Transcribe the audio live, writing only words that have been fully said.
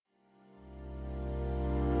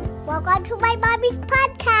Welcome to my mommy's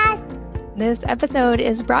podcast. This episode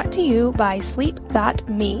is brought to you by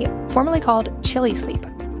Sleep.me, formerly called Chili Sleep.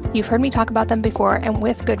 You've heard me talk about them before, and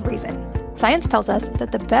with good reason. Science tells us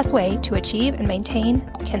that the best way to achieve and maintain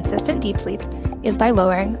consistent deep sleep is by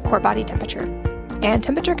lowering core body temperature. And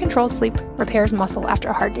temperature-controlled sleep repairs muscle after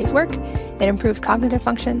a hard day's work. It improves cognitive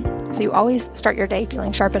function, so you always start your day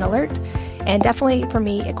feeling sharp and alert. And definitely, for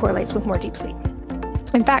me, it correlates with more deep sleep.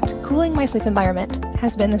 In fact, cooling my sleep environment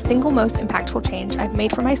has been the single most impactful change I've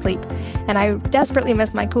made for my sleep, and I desperately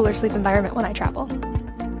miss my cooler sleep environment when I travel.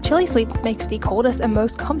 Chili Sleep makes the coldest and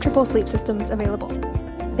most comfortable sleep systems available.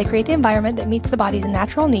 They create the environment that meets the body's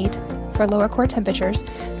natural need for lower core temperatures,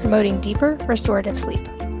 promoting deeper, restorative sleep.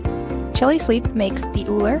 Chili Sleep makes the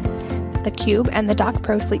Uller, the Cube, and the Doc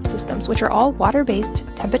Pro sleep systems, which are all water-based,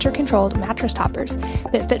 temperature-controlled mattress toppers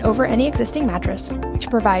that fit over any existing mattress to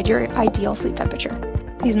provide your ideal sleep temperature.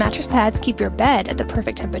 These mattress pads keep your bed at the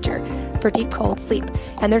perfect temperature for deep cold sleep,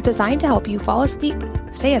 and they're designed to help you fall asleep,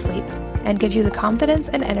 stay asleep, and give you the confidence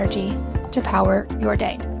and energy to power your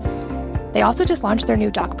day. They also just launched their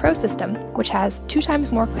new Doc Pro system, which has 2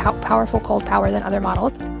 times more powerful cold power than other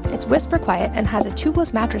models. It's whisper quiet and has a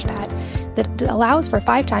tubeless mattress pad that allows for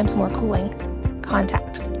 5 times more cooling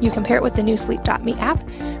contact. You can pair it with the new Sleep.me app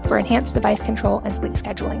for enhanced device control and sleep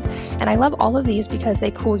scheduling. And I love all of these because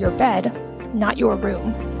they cool your bed, not your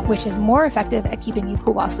room, which is more effective at keeping you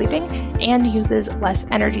cool while sleeping and uses less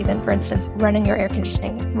energy than, for instance, running your air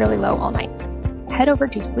conditioning really low all night. Head over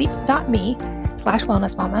to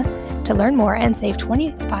sleep.me/wellnessmama to learn more and save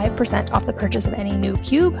 25% off the purchase of any new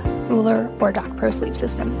Cube, Uller, or Doc Pro sleep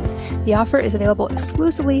system. The offer is available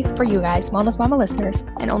exclusively for you guys, Wellness Mama listeners,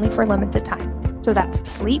 and only for a limited time. So that's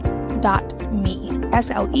sleep.me,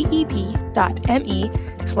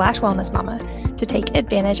 sleep.me/wellnessmama to take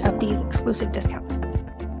advantage of these exclusive discounts.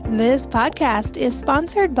 This podcast is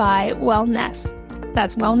sponsored by Wellness.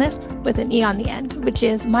 That's wellness with an E on the end, which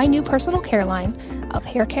is my new personal care line of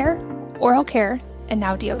hair care, oral care, and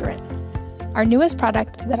now deodorant. Our newest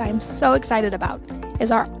product that I'm so excited about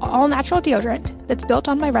is our all-natural deodorant that's built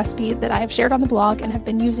on my recipe that I have shared on the blog and have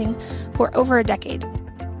been using for over a decade.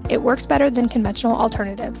 It works better than conventional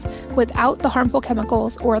alternatives without the harmful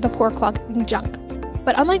chemicals or the pore-clogging junk.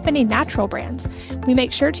 But unlike many natural brands, we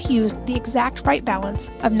make sure to use the exact right balance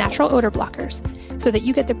of natural odor blockers so that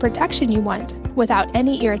you get the protection you want without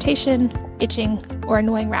any irritation, itching, or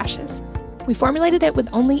annoying rashes. We formulated it with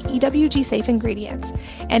only EWG safe ingredients,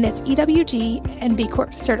 and it's EWG and B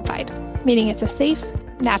Corp certified, meaning it's a safe,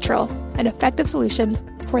 natural, and effective solution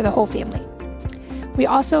for the whole family. We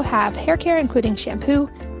also have hair care, including shampoo,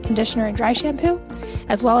 conditioner, and dry shampoo,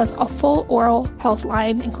 as well as a full oral health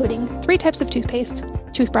line, including 3 types of toothpaste,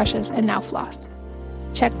 toothbrushes, and now floss.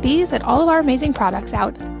 Check these and all of our amazing products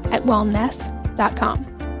out at wellness.com.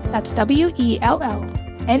 That's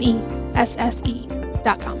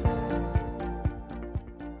WELLNESSE.com.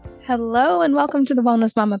 Hello and welcome to the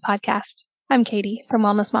Wellness Mama podcast. I'm Katie from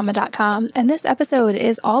wellnessmama.com, and this episode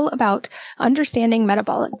is all about understanding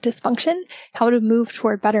metabolic dysfunction, how to move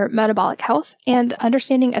toward better metabolic health, and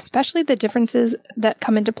understanding especially the differences that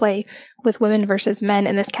come into play with women versus men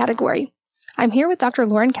in this category. I'm here with Dr.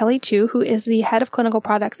 Lauren Kelley-Chew, who is the head of clinical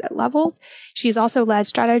products at Levels. She's also led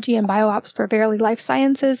strategy and bioops for Verily Life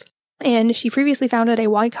Sciences, and she previously founded a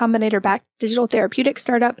Y Combinator-backed digital therapeutic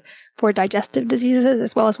startup for digestive diseases,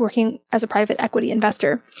 as well as working as a private equity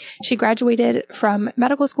investor. She graduated from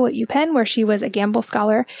medical school at UPenn, where she was a Gamble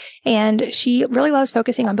Scholar, and she really loves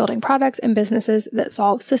focusing on building products and businesses that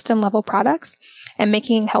solve system-level products and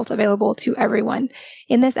making health available to everyone.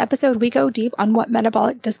 In this episode, we go deep on what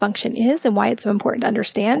metabolic dysfunction is and why it's so important to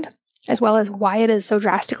understand, as well as why it is so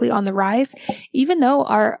drastically on the rise, even though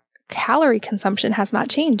our calorie consumption has not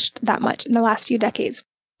changed that much in the last few decades.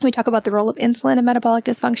 We talk about the role of insulin in metabolic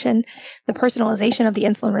dysfunction, the personalization of the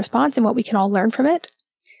insulin response and what we can all learn from it,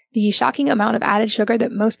 the shocking amount of added sugar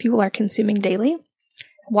that most people are consuming daily,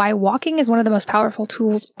 why walking is one of the most powerful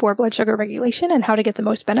tools for blood sugar regulation and how to get the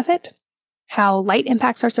most benefit, how light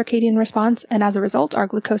impacts our circadian response and as a result our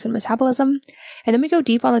glucose and metabolism. And then we go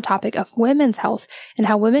deep on the topic of women's health and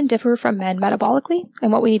how women differ from men metabolically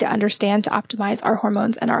and what we need to understand to optimize our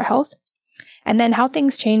hormones and our health. And then how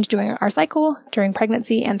things change during our cycle, during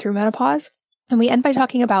pregnancy, and through menopause. And we end by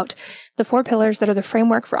talking about the 4 pillars that are the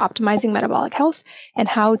framework for optimizing metabolic health and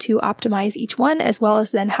how to optimize each one, as well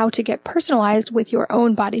as then how to get personalized with your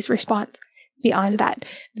own body's response. Beyond that,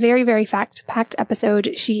 very, very fact-packed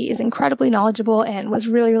episode. She is incredibly knowledgeable and was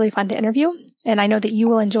really, really fun to interview. And I know that you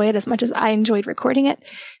will enjoy it as much as I enjoyed recording it.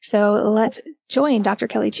 So let's join Dr.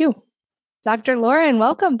 Kelley-Chew. Dr. Lauren,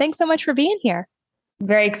 welcome. Thanks so much for being here.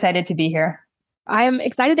 Very excited to be here. I am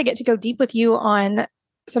excited to get to go deep with you on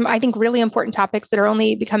some, I think, really important topics that are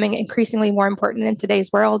only becoming increasingly more important in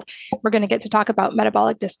today's world. We're going to get to talk about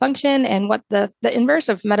metabolic dysfunction and what the inverse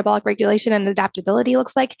of metabolic regulation and adaptability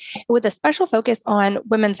looks like, with a special focus on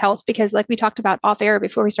women's health, because like we talked about off air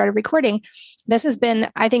before we started recording, this has been,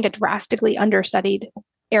 I think, a drastically understudied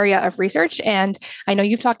area of research. And I know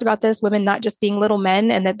you've talked about this, women not just being little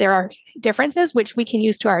men, and that there are differences which we can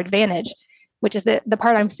use to our advantage, which is the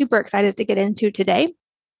part I'm super excited to get into today.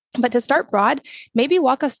 But to start broad, maybe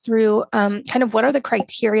walk us through kind of what are the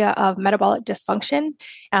criteria of metabolic dysfunction.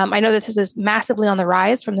 I know that this is massively on the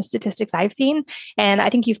rise from the statistics I've seen, and I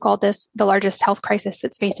think you've called this the largest health crisis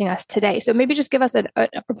that's facing us today. So maybe just give us a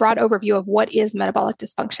broad overview of what is metabolic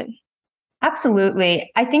dysfunction.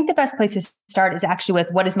 Absolutely. I think the best place to start is actually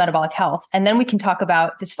with what is metabolic health. And then we can talk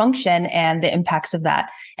about dysfunction and the impacts of that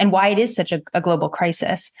and why it is such a global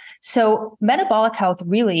crisis. So metabolic health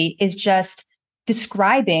really is just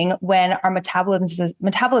describing when our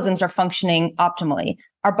metabolisms are functioning optimally.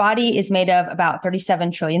 Our body is made of about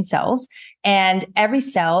 37 trillion cells, and every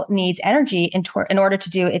cell needs energy in order to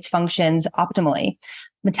do its functions optimally.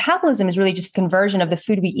 Metabolism is really just conversion of the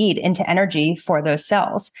food we eat into energy for those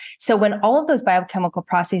cells. So when all of those biochemical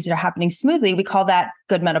processes are happening smoothly, we call that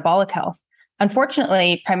good metabolic health.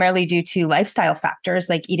 Unfortunately, primarily due to lifestyle factors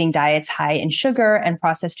like eating diets high in sugar and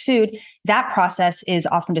processed food, that process is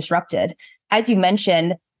often disrupted. As you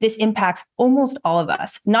mentioned, this impacts almost all of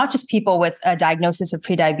us, not just people with a diagnosis of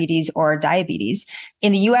prediabetes or diabetes.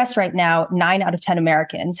 In the US right now, 9 out of 10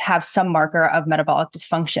 Americans have some marker of metabolic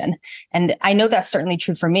dysfunction. And I know that's certainly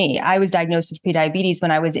true for me. I was diagnosed with prediabetes when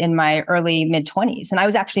I was in my early mid-20s, and I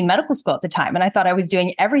was actually in medical school at the time. And I thought I was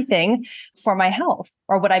doing everything for my health,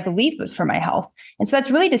 or what I believed was for my health. And so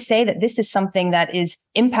that's really to say that this is something that is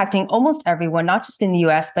impacting almost everyone, not just in the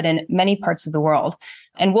US, but in many parts of the world.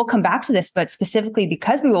 And we'll come back to this, but specifically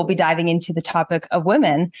because we will be diving into the topic of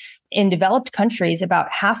women, in developed countries,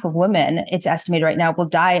 about half of women, it's estimated right now, will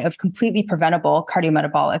die of completely preventable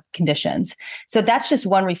cardiometabolic conditions. So that's just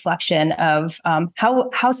one reflection of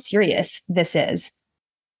how serious this is.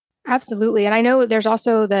 Absolutely. And I know there's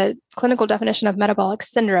also the clinical definition of metabolic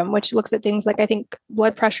syndrome, which looks at things like, I think,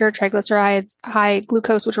 blood pressure, triglycerides, high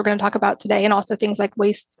glucose, which we're going to talk about today, and also things like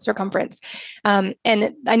waist circumference. And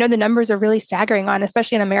I know the numbers are really staggering on,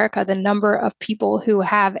 especially in America, the number of people who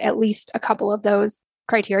have at least a couple of those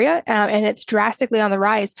criteria, and it's drastically on the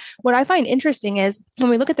rise. What I find interesting is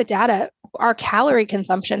when we look at the data, our calorie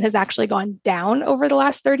consumption has actually gone down over the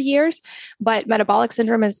last 30 years, but metabolic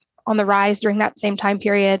syndrome is on the rise during that same time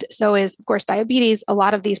period. So is, of course, diabetes, a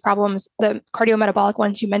lot of these problems, the cardiometabolic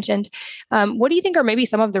ones you mentioned. What do you think are maybe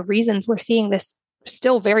some of the reasons we're seeing this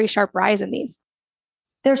still very sharp rise in these?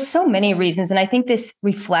 There's so many reasons. And I think this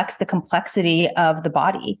reflects the complexity of the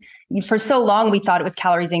body. For so long, we thought it was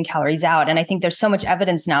calories in, calories out. And I think there's so much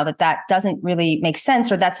evidence now that that doesn't really make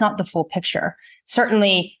sense, or that's not the full picture.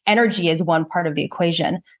 Certainly, energy is one part of the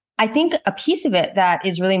equation. I think a piece of it that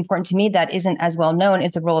is really important to me that isn't as well known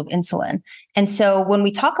is the role of insulin. And so when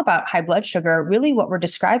we talk about high blood sugar, really what we're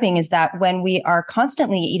describing is that when we are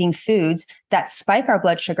constantly eating foods that spike our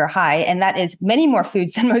blood sugar high, and that is many more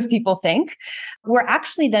foods than most people think, we're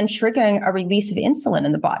actually then triggering a release of insulin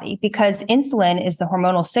in the body, because insulin is the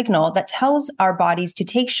hormonal signal that tells our bodies to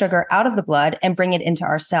take sugar out of the blood and bring it into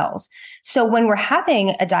our cells. So when we're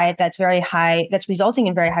having a diet that's very high, that's resulting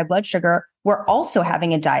in very high blood sugar, we're also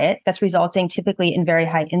having a diet that's resulting typically in very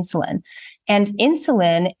high insulin. And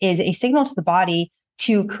insulin is a signal to the body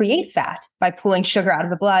to create fat by pulling sugar out of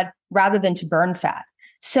the blood rather than to burn fat.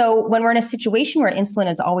 So when we're in a situation where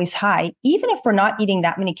insulin is always high, even if we're not eating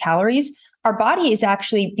that many calories, our body is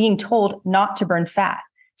actually being told not to burn fat.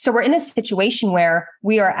 So we're in a situation where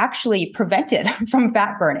we are actually prevented from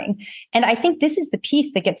fat burning. And I think this is the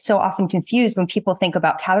piece that gets so often confused when people think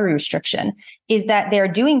about calorie restriction, is that they're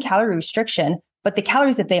doing calorie restriction, but the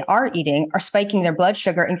calories that they are eating are spiking their blood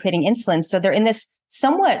sugar and creating insulin. So they're in this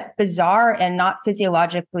somewhat bizarre and not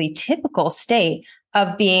physiologically typical state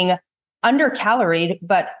of being undercaloried,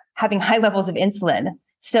 but having high levels of insulin.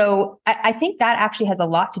 So I think that actually has a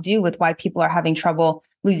lot to do with why people are having trouble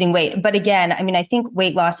losing weight. But again, I mean, I think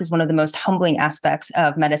weight loss is one of the most humbling aspects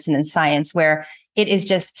of medicine and science, where it is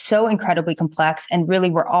just so incredibly complex, and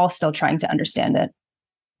really we're all still trying to understand it.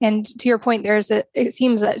 And to your point, it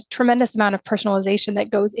seems a tremendous amount of personalization that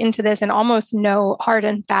goes into this, and almost no hard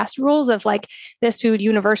and fast rules of like, this food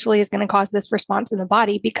universally is going to cause this response in the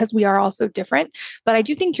body, because we are all so different. But I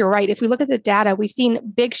do think you're right. If we look at the data, we've seen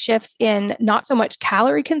big shifts in not so much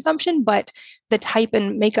calorie consumption, but the type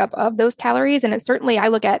and makeup of those calories. And it's certainly, I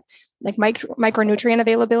look at like micronutrient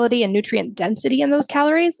availability and nutrient density in those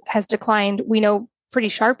calories has declined. We know pretty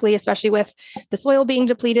sharply, especially with the soil being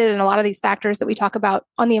depleted and a lot of these factors that we talk about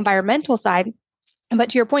on the environmental side. But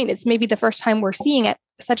to your point, it's maybe the first time we're seeing at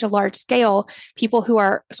such a large scale, people who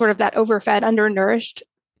are sort of that overfed, undernourished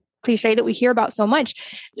cliche that we hear about so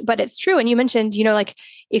much, but it's true. And you mentioned, like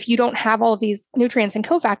if you don't have all of these nutrients and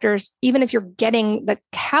cofactors, even if you're getting the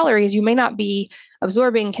calories, you may not be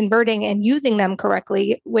absorbing, converting, and using them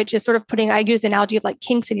correctly, which is sort of I use the analogy of like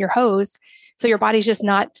kinks in your hose. So your body's just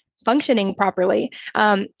not functioning properly.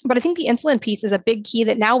 But I think the insulin piece is a big key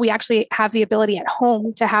that now we actually have the ability at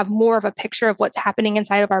home to have more of a picture of what's happening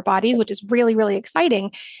inside of our bodies, which is really, really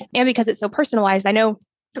exciting. And because it's so personalized, I know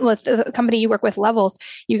with the company you work with, Levels,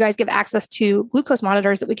 you guys give access to glucose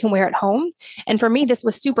monitors that we can wear at home. And for me, this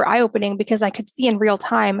was super eye-opening because I could see in real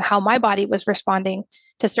time how my body was responding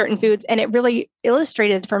to certain foods. And it really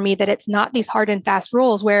illustrated for me that it's not these hard and fast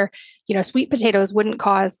rules where, sweet potatoes wouldn't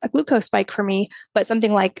cause a glucose spike for me, but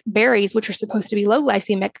something like berries, which are supposed to be low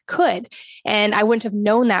glycemic, could. And I wouldn't have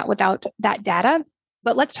known that without that data.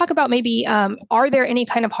 But let's talk about maybe, are there any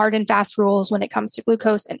kind of hard and fast rules when it comes to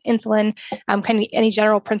glucose and insulin? Any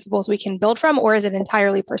general principles we can build from, or is it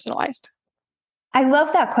entirely personalized? I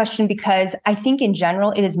love that question because I think in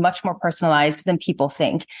general, it is much more personalized than people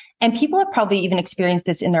think. And people have probably even experienced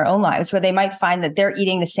this in their own lives where they might find that they're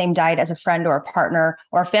eating the same diet as a friend or a partner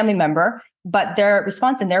or a family member, but their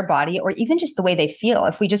response in their body, or even just the way they feel,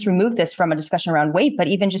 if we just remove this from a discussion around weight, but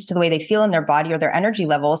even just to the way they feel in their body or their energy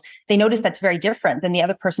levels, they notice that's very different than the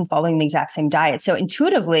other person following the exact same diet. So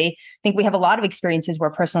intuitively, I think we have a lot of experiences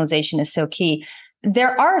where personalization is so key.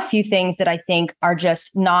 There are a few things that I think are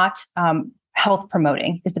just not health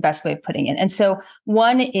promoting is the best way of putting it. And so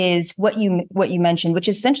one is what you mentioned, which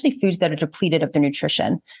is essentially foods that are depleted of their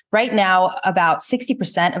nutrition. Right now, about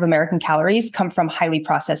 60% of American calories come from highly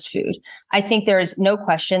processed food. I think there is no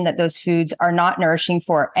question that those foods are not nourishing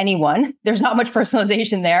for anyone. There's not much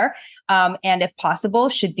personalization there. And if possible,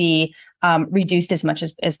 should be reduced as much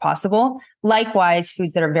as possible. Likewise,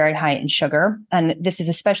 foods that are very high in sugar. And this is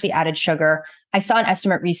especially added sugar. I saw an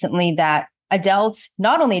estimate recently that adults,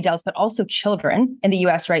 not only adults, but also children in the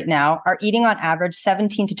US right now are eating on average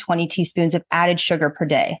 17 to 20 teaspoons of added sugar per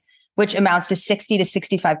day, which amounts to 60 to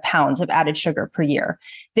 65 pounds of added sugar per year.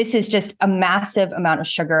 This is just a massive amount of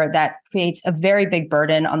sugar that creates a very big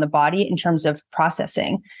burden on the body in terms of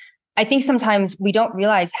processing. I think sometimes we don't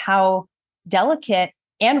realize how delicate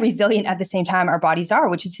and resilient at the same time our bodies are,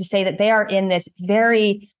 which is to say that they are in this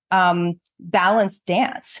very balanced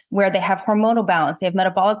dance where they have hormonal balance, they have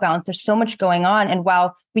metabolic balance. There's so much going on. And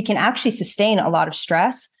while we can actually sustain a lot of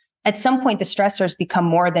stress, at some point the stressors become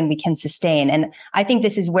more than we can sustain. And I think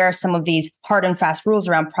this is where some of these hard and fast rules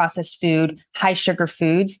around processed food, high sugar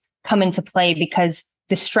foods come into play, because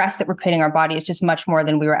the stress that we're creating our body is just much more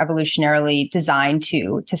than we were evolutionarily designed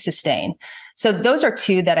to sustain. So those are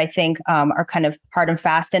two that I think are kind of hard and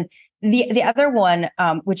fast. And the other one,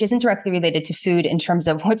 which isn't directly related to food in terms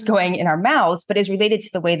of what's going in our mouths, but is related to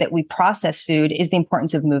the way that we process food, is the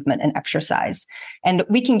importance of movement and exercise. And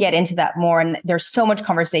we can get into that more. And there's so much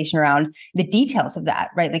conversation around the details of that,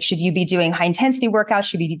 right? Like, should you be doing high intensity workouts?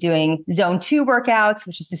 Should you be doing zone 2 workouts,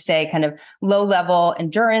 which is to say kind of low level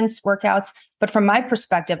endurance workouts? But from my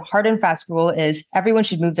perspective, hard and fast rule is everyone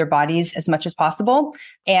should move their bodies as much as possible.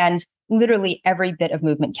 And literally every bit of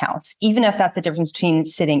movement counts, even if that's the difference between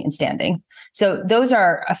sitting and standing. So those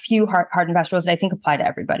are a few hard and fast rules that I think apply to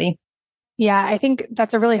everybody. Yeah, I think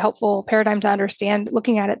that's a really helpful paradigm to understand,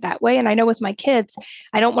 looking at it that way. And I know with my kids,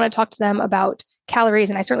 I don't want to talk to them about calories,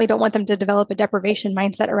 and I certainly don't want them to develop a deprivation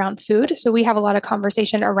mindset around food. So we have a lot of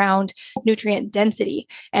conversation around nutrient density,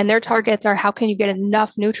 and their targets are how can you get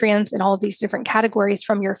enough nutrients in all of these different categories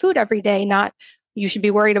from your food every day, not you should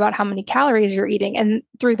be worried about how many calories you're eating. And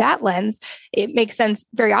through that lens, it makes sense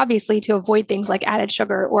very obviously to avoid things like added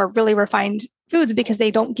sugar or really refined foods, because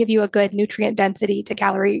they don't give you a good nutrient density to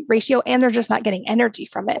calorie ratio, and they're just not getting energy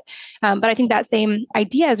from it. But I think that same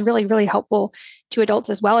idea is really, really helpful to adults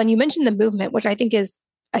as well. And you mentioned the movement, which I think is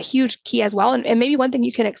a huge key as well. And maybe one thing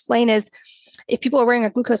you can explain is if people are wearing a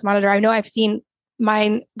glucose monitor, I know I've seen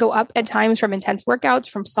mine go up at times from intense workouts,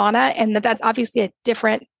 from sauna, and that's obviously a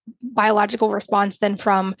different biological response than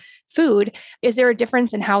from food. Is there a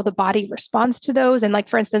difference in how the body responds to those? And like,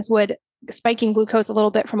 for instance, would spiking glucose a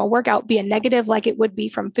little bit from a workout be a negative like it would be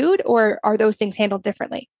from food, or are those things handled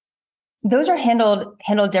differently? Those are handled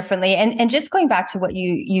differently. And just going back to what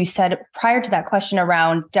you said prior to that question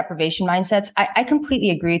around deprivation mindsets, I completely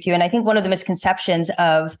agree with you. And I think one of the misconceptions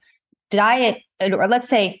of diet, or let's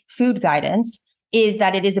say food guidance, is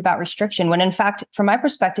that it is about restriction, when in fact, from my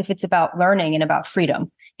perspective, it's about learning and about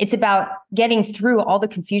freedom. It's about getting through all the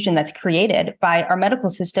confusion that's created by our medical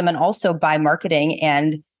system and also by marketing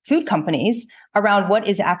and food companies around what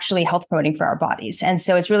is actually health promoting for our bodies. And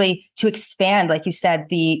so it's really to expand, like you said,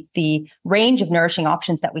 the range of nourishing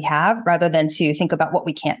options that we have rather than to think about what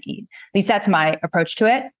we can't eat. At least that's my approach to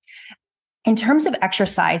it. In terms of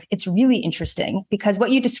exercise, it's really interesting because what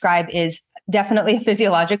you describe is definitely a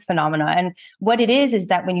physiologic phenomena. And what it is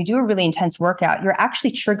that when you do a really intense workout, you're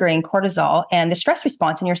actually triggering cortisol and the stress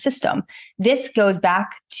response in your system. This goes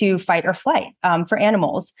back to fight or flight for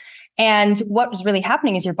animals. And what was really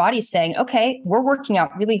happening is your body is saying, okay, we're working out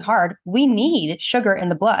really hard. We need sugar in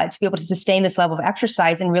the blood to be able to sustain this level of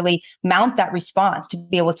exercise and really mount that response to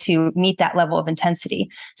be able to meet that level of intensity.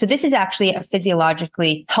 So this is actually a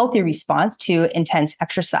physiologically healthy response to intense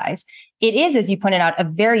exercise. It is, as you pointed out, a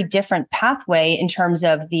very different pathway in terms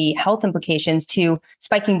of the health implications to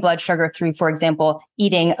spiking blood sugar through, for example,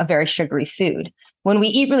 eating a very sugary food. When we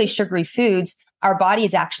eat really sugary foods, our body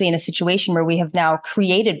is actually in a situation where we have now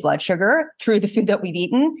created blood sugar through the food that we've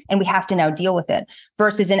eaten, and we have to now deal with it.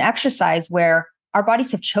 Versus in exercise, where our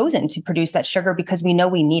bodies have chosen to produce that sugar because we know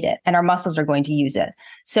we need it and our muscles are going to use it.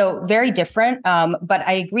 So very different. But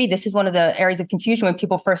I agree, this is one of the areas of confusion when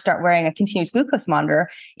people first start wearing a continuous glucose monitor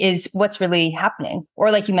is what's really happening.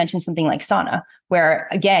 Or like you mentioned, something like sauna, where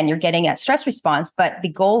again, you're getting that stress response, but the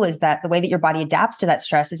goal is that the way that your body adapts to that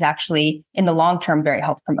stress is actually in the long term, very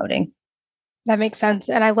health promoting. That makes sense.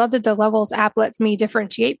 And I love that the Levels app lets me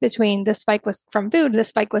differentiate between this spike was from food, this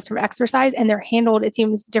spike was from exercise, and they're handled, it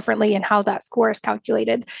seems, differently in how that score is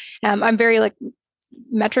calculated. I'm very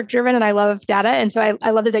metric driven and I love data. And so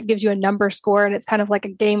I love that that gives you a number score and it's kind of like a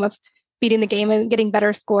game of beating the game and getting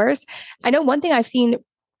better scores. I know one thing I've seen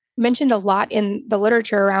mentioned a lot in the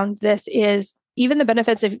literature around this is even the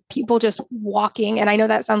benefits of people just walking. And I know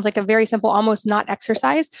that sounds like a very simple, almost not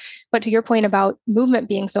exercise, but to your point about movement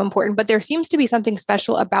being so important, but there seems to be something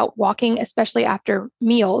special about walking, especially after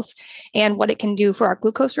meals and what it can do for our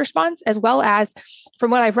glucose response, as well as from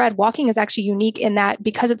what I've read, walking is actually unique in that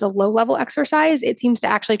because it's a low level exercise, it seems to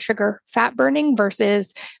actually trigger fat burning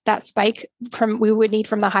versus that spike we would need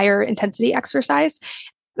from the higher intensity exercise.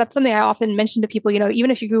 That's something I often mention to people, even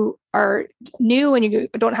if you are new and you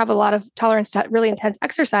don't have a lot of tolerance to really intense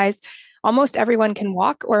exercise, almost everyone can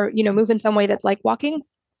walk or, move in some way that's like walking.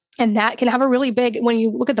 And that can have a really big, when you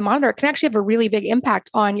look at the monitor, it can actually have a really big impact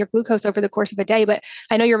on your glucose over the course of a day. But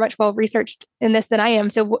I know you're much more researched in this than I am.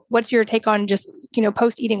 So what's your take on just,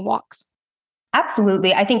 post-eating walks?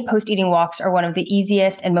 Absolutely. I think post-eating walks are one of the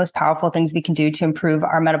easiest and most powerful things we can do to improve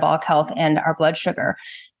our metabolic health and our blood sugar.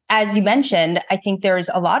 As you mentioned, I think there's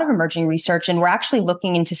a lot of emerging research, and we're actually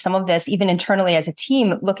looking into some of this even internally as a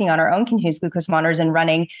team, looking on our own continuous glucose monitors and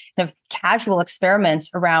running kind of casual experiments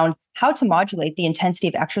around how to modulate the intensity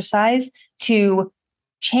of exercise to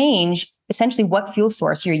change essentially what fuel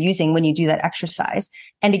source you're using when you do that exercise.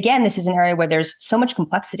 And again, this is an area where there's so much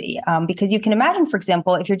complexity because you can imagine, for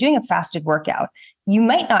example, if you're doing a fasted workout, you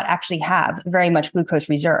might not actually have very much glucose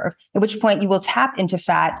reserve, at which point you will tap into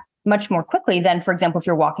fat much more quickly than, for example, if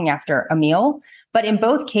you're walking after a meal. But in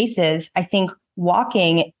both cases, I think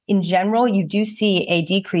walking in general, you do see a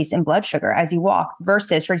decrease in blood sugar as you walk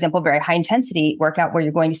versus, for example, very high intensity workout where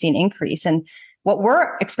you're going to see an increase. And what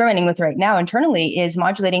we're experimenting with right now internally is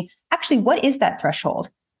modulating actually what is that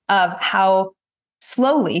threshold of how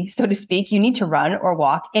slowly, so to speak, you need to run or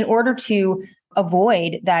walk in order to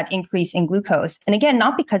avoid that increase in glucose. And again,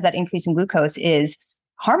 not because that increase in glucose is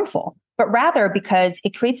harmful, but rather because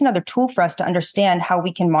it creates another tool for us to understand how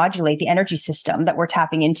we can modulate the energy system that we're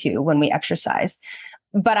tapping into when we exercise.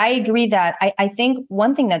 But I agree that I think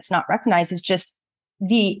one thing that's not recognized is just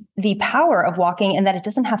the power of walking and that it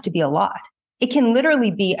doesn't have to be a lot. It can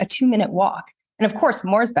literally be a 2-minute walk. And of course,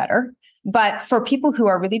 more is better. But for people who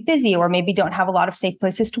are really busy or maybe don't have a lot of safe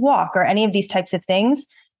places to walk or any of these types of things,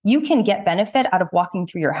 you can get benefit out of walking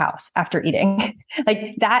through your house after eating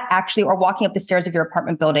like that actually, or walking up the stairs of your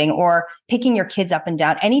apartment building or picking your kids up and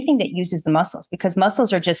down, anything that uses the muscles, because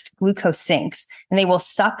muscles are just glucose sinks and they will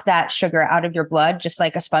suck that sugar out of your blood just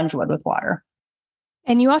like a sponge would with water.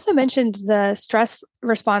 And you also mentioned the stress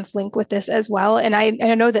response link with this as well. And I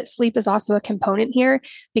know that sleep is also a component here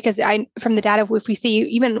because from the data, if we see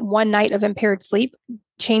even one night of impaired sleep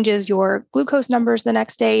changes your glucose numbers the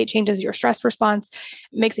next day, it changes your stress response,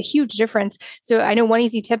 makes a huge difference. So I know one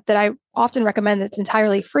easy tip that I often recommend that's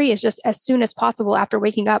entirely free is just as soon as possible after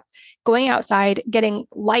waking up, going outside, getting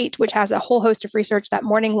light, which has a whole host of research, that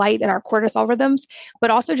morning light and our cortisol rhythms,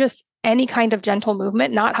 but also just any kind of gentle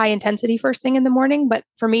movement, not high intensity first thing in the morning. But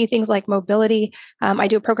for me, things like mobility, I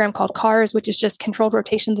do a program called CARS, which is just controlled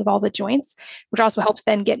rotations of all the joints, which also helps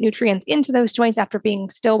then get nutrients into those joints after being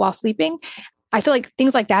still while sleeping. I feel like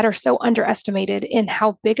things like that are so underestimated in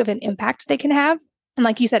how big of an impact they can have. And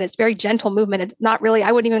like you said, it's very gentle movement. It's not really,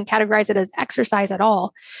 I wouldn't even categorize it as exercise at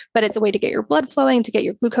all, but it's a way to get your blood flowing, to get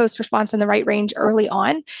your glucose response in the right range early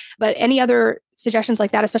on. But any other suggestions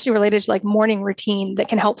like that, especially related to like morning routine that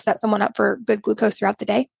can help set someone up for good glucose throughout the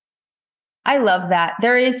day? I love that.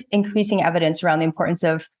 There is increasing evidence around the importance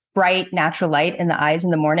of bright natural light in the eyes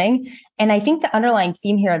in the morning. And I think the underlying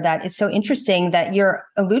theme here that is so interesting that you're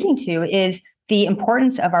alluding to is the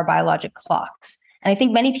importance of our biologic clocks. And I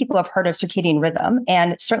think many people have heard of circadian rhythm,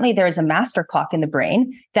 and certainly there is a master clock in the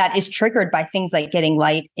brain that is triggered by things like getting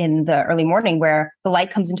light in the early morning, where the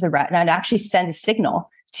light comes into the retina and actually sends a signal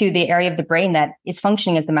to the area of the brain that is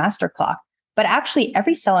functioning as the master clock. But actually,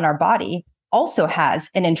 every cell in our body also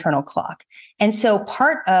has an internal clock. And so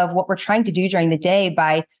part of what we're trying to do during the day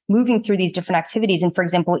by moving through these different activities, and for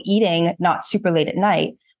example, eating not super late at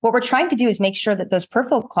night, what we're trying to do is make sure that those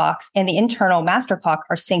peripheral clocks and the internal master clock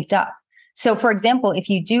are synced up. So for example, if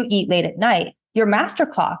you do eat late at night, your master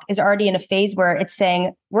clock is already in a phase where it's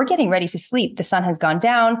saying, we're getting ready to sleep. The sun has gone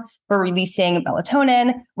down. We're releasing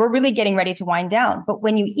melatonin. We're really getting ready to wind down. But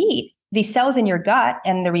when you eat, the cells in your gut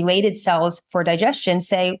and the related cells for digestion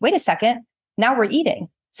say, wait a second, now we're eating.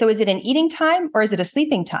 So is it an eating time or is it a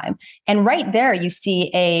sleeping time? And right there, you see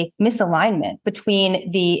a misalignment between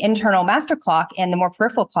the internal master clock and the more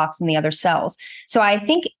peripheral clocks in the other cells. So I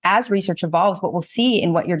think as research evolves, what we'll see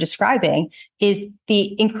in what you're describing is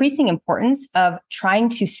the increasing importance of trying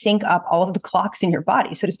to sync up all of the clocks in your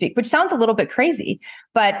body, so to speak, which sounds a little bit crazy.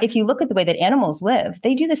 But if you look at the way that animals live,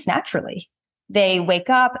 they do this naturally. They wake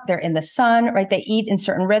up, they're in the sun, right? They eat in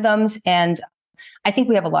certain rhythms. And I think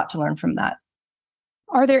we have a lot to learn from that.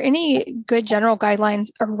 Are there any good general guidelines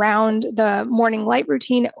around the morning light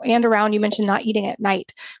routine and around, you mentioned not eating at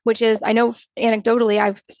night, which is, I know anecdotally,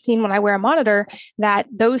 I've seen when I wear a monitor that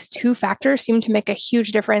those two factors seem to make a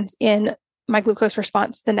huge difference in my glucose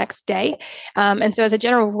response the next day. And so as a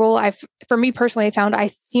general rule, for me personally, I found I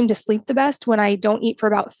seem to sleep the best when I don't eat for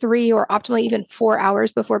about 3 or optimally even 4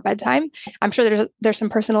 hours before bedtime. I'm sure there's some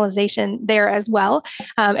personalization there as well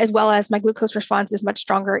as my glucose response is much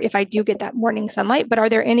stronger if I do get that morning sunlight. But are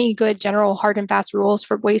there any good general hard and fast rules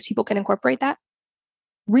for ways people can incorporate that?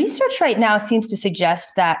 Research right now seems to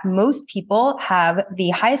suggest that most people have the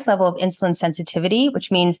highest level of insulin sensitivity,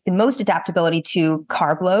 which means the most adaptability to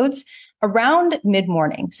carb loads around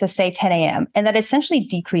mid-morning, so say 10 a.m., and that essentially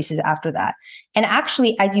decreases after that. And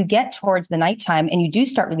actually, as you get towards the nighttime and you do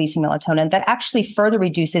start releasing melatonin, that actually further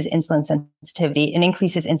reduces insulin sensitivity and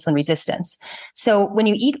increases insulin resistance. So when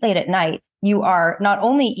you eat late at night, you are not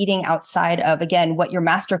only eating outside of, again, what your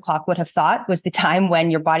master clock would have thought was the time when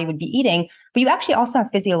your body would be eating, but you actually also have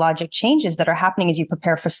physiologic changes that are happening as you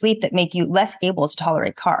prepare for sleep that make you less able to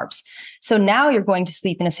tolerate carbs. So now you're going to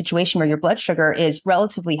sleep in a situation where your blood sugar is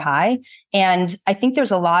relatively high. And I think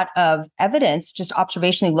there's a lot of evidence, just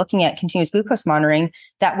observationally looking at continuous glucose monitoring,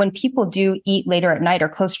 that when people do eat later at night or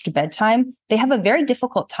closer to bedtime, they have a very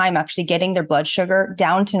difficult time actually getting their blood sugar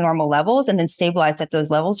down to normal levels and then stabilized at those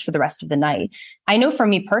levels for the rest of the night. I know for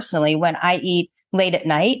me personally, when I eat late at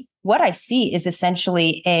night, what I see is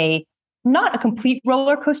essentially not a complete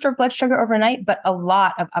roller coaster of blood sugar overnight, but a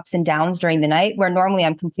lot of ups and downs during the night where normally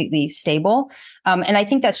I'm completely stable. And I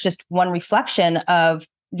think that's just one reflection of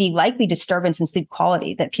the likely disturbance in sleep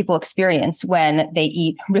quality that people experience when they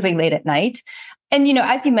eat really late at night. And,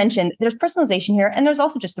 as you mentioned, there's personalization here, and there's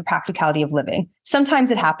also just the practicality of living.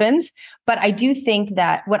 Sometimes it happens, but I do think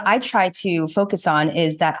that what I try to focus on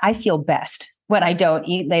is that I feel best when I don't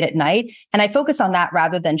eat late at night. And I focus on that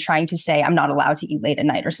rather than trying to say I'm not allowed to eat late at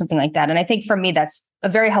night or something like that. And I think for me, that's a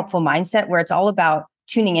very helpful mindset where it's all about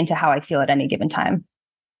tuning into how I feel at any given time.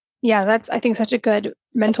 Yeah, that's, I think, such a good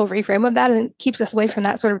mental reframe of that, and keeps us away from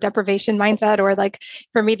that sort of deprivation mindset, or like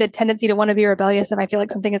for me, the tendency to want to be rebellious if I feel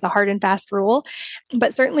like something is a hard and fast rule.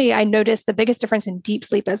 But certainly I noticed the biggest difference in deep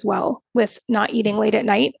sleep as well with not eating late at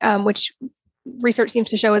night, which research seems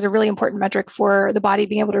to show is a really important metric for the body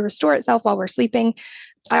being able to restore itself while we're sleeping.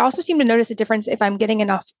 I also seem to notice a difference if I'm getting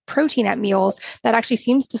enough protein at meals. That actually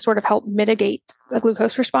seems to sort of help mitigate the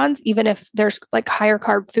glucose response, even if there's like higher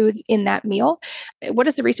carb foods in that meal. What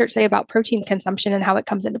does the research say about protein consumption and how it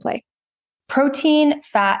comes into play? Protein,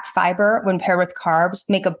 fat, fiber, when paired with carbs,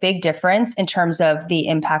 make a big difference in terms of the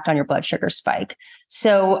impact on your blood sugar spike.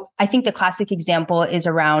 So I think the classic example is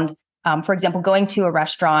around, for example, going to a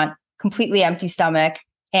restaurant, completely empty stomach,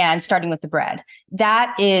 and starting with the bread.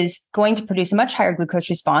 That is going to produce a much higher glucose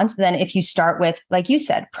response than if you start with, like you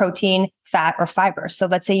said, protein, fat, or fiber. So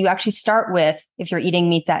let's say you actually start with, if you're eating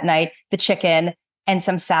meat that night, the chicken and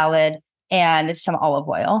some salad and some olive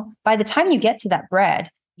oil. By the time you get to that bread,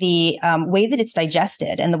 the way that it's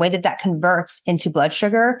digested and the way that that converts into blood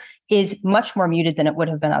sugar is much more muted than it would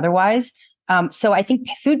have been otherwise. So I think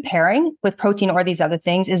food pairing with protein or these other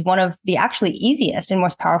things is one of the actually easiest and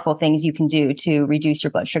most powerful things you can do to reduce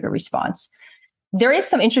your blood sugar response. There is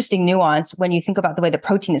some interesting nuance when you think about the way that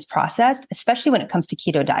protein is processed, especially when it comes to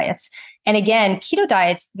keto diets. And again, keto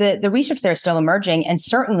diets, the research there is still emerging, and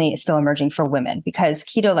certainly is still emerging for women, because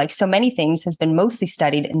keto, like so many things, has been mostly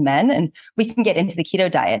studied in men, and we can get into the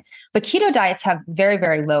keto diet. But keto diets have very,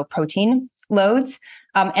 very low protein loads.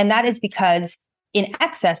 And that is because in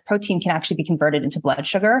excess, protein can actually be converted into blood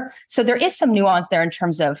sugar. So there is some nuance there in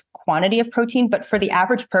terms of quantity of protein, but for the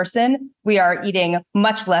average person, we are eating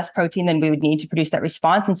much less protein than we would need to produce that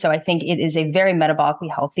response. And so I think it is a very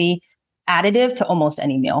metabolically healthy additive to almost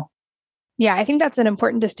any meal. Yeah, I think that's an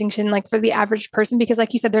important distinction, like for the average person, because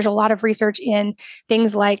like you said, there's a lot of research in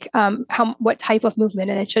things like what type of movement,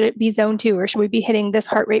 and should it be zone 2, or should we be hitting this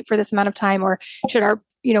heart rate for this amount of time, or should our,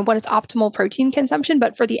 what is optimal protein consumption?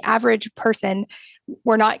 But for the average person,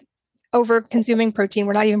 we're not over consuming protein.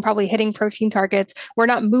 We're not even probably hitting protein targets. We're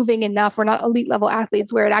not moving enough. We're not elite level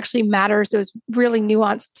athletes where it actually matters those really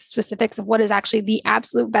nuanced specifics of what is actually the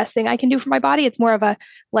absolute best thing I can do for my body. It's more of a,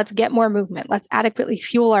 let's get more movement. Let's adequately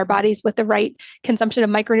fuel our bodies with the right consumption of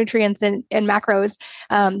micronutrients and macros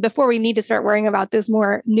before we need to start worrying about those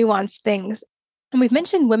more nuanced things. And we've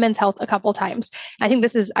mentioned women's health a couple times. I think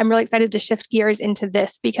I'm really excited to shift gears into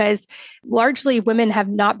this because largely women have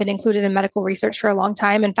not been included in medical research for a long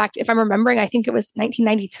time. In fact, if I'm remembering, I think it was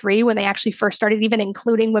 1993 when they actually first started even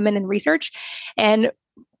including women in research. And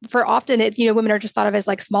for often it's, women are just thought of as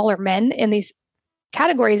like smaller men in these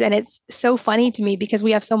categories. And it's so funny to me because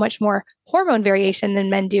we have so much more hormone variation than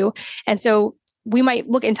men do. And so we might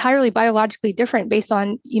look entirely biologically different based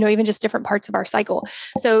on, even just different parts of our cycle.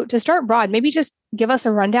 So to start broad, maybe just give us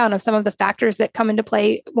a rundown of some of the factors that come into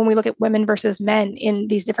play when we look at women versus men in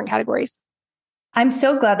these different categories. I'm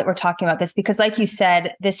so glad that we're talking about this because, like you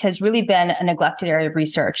said, this has really been a neglected area of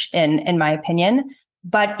research, in my opinion.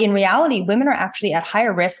 But in reality, women are actually at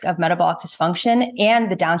higher risk of metabolic dysfunction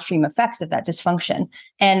and the downstream effects of that dysfunction.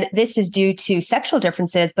 And this is due to sexual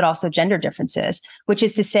differences, but also gender differences, which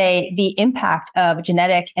is to say the impact of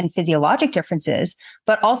genetic and physiologic differences,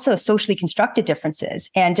 but also socially constructed differences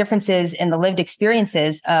and differences in the lived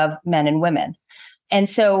experiences of men and women. And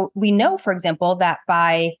so we know, for example, that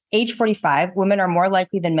by age 45, women are more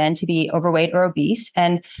likely than men to be overweight or obese,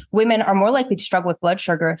 and women are more likely to struggle with blood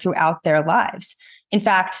sugar throughout their lives. In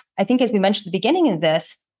fact, I think as we mentioned at the beginning of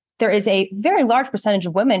this, there is a very large percentage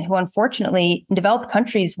of women who, unfortunately, in developed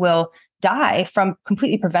countries will die from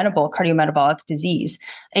completely preventable cardiometabolic disease.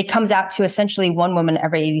 It comes out to essentially one woman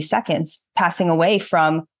every 80 seconds passing away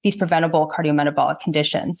from these preventable cardiometabolic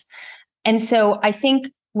conditions. And so I think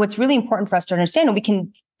what's really important for us to understand, and we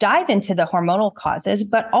can dive into the hormonal causes,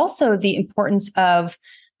 but also the importance of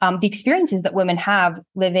the experiences that women have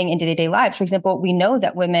living in day-to-day lives. For example, we know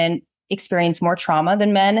that women experience more trauma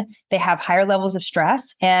than men. They have higher levels of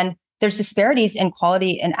stress, and there's disparities in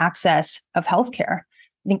quality and access of healthcare.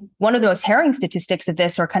 I think one of the most harrowing statistics of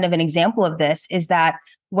this, or kind of an example of this, is that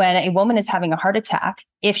when a woman is having a heart attack,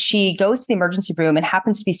 if she goes to the emergency room and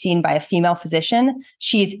happens to be seen by a female physician,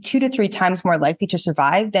 she's 2 to 3 times more likely to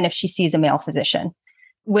survive than if she sees a male physician,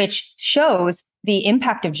 which shows the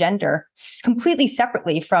impact of gender completely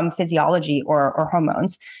separately from physiology or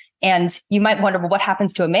hormones. And you might wonder, well, what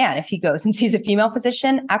happens to a man if he goes and sees a female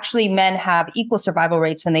physician? Actually, men have equal survival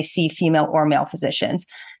rates when they see female or male physicians.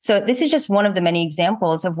 So this is just one of the many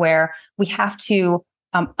examples of where we have to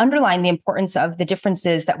underline the importance of the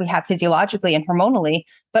differences that we have physiologically and hormonally,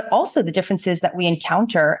 but also the differences that we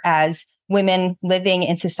encounter as women living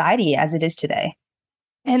in society as it is today.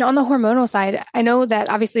 And on the hormonal side, I know that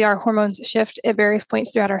obviously our hormones shift at various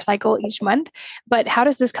points throughout our cycle each month, but how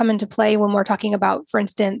does this come into play when we're talking about, for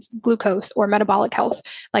instance, glucose or metabolic health?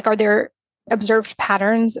 Like, are there observed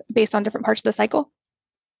patterns based on different parts of the cycle?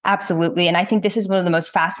 Absolutely. And I think this is one of the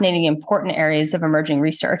most fascinating and important areas of emerging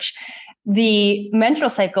research. The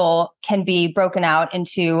menstrual cycle can be broken out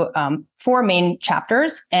into 4 main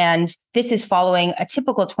chapters, and this is following a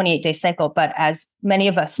typical 28-day cycle. But as many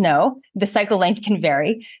of us know, the cycle length can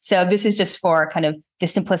vary. So this is just for kind of the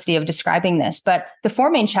simplicity of describing this. But the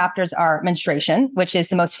 4 main chapters are menstruation, which is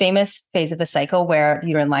the most famous phase of the cycle where the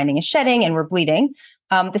uterine lining is shedding and we're bleeding.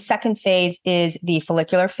 The second phase is the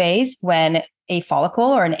follicular phase, when a follicle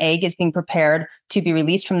or an egg is being prepared to be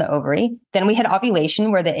released from the ovary. Then we hit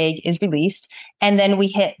ovulation where the egg is released. And then we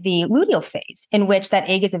hit the luteal phase in which that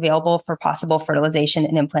egg is available for possible fertilization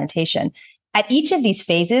and implantation. At each of these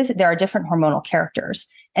phases, there are different hormonal characters.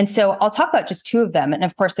 And so I'll talk about just two of them. And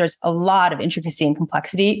of course, there's a lot of intricacy and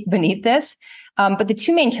complexity beneath this. But the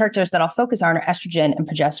two main characters that I'll focus on are estrogen and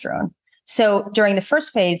progesterone. So during the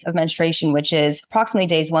first phase of menstruation, which is approximately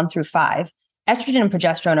days 1 through 5, estrogen and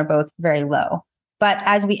progesterone are both very low. But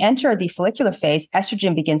as we enter the follicular phase,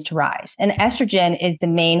 estrogen begins to rise. And estrogen is the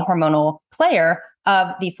main hormonal player of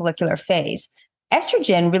the follicular phase.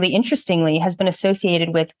 Estrogen, really interestingly, has been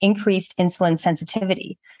associated with increased insulin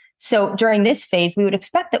sensitivity. So during this phase, we would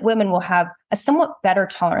expect that women will have a somewhat better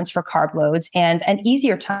tolerance for carb loads and an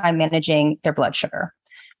easier time managing their blood sugar.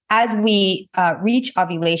 As we reach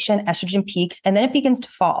ovulation, estrogen peaks, and then it begins to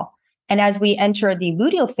fall. And as we enter the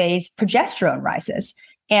luteal phase, progesterone rises,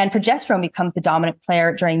 and progesterone becomes the dominant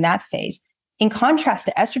player during that phase. In contrast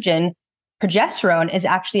to estrogen, progesterone is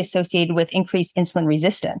actually associated with increased insulin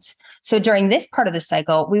resistance. So during this part of the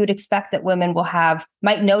cycle, we would expect that women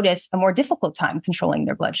might notice a more difficult time controlling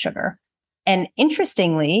their blood sugar. And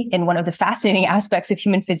interestingly, in one of the fascinating aspects of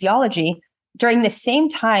human physiology, during the same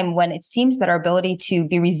time when it seems that our ability to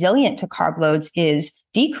be resilient to carb loads is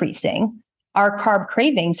decreasing, our carb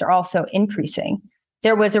cravings are also increasing.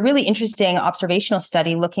 There was a really interesting observational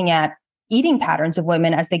study looking at eating patterns of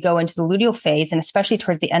women as they go into the luteal phase, and especially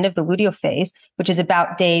towards the end of the luteal phase, which is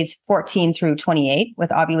about days 14 through 28,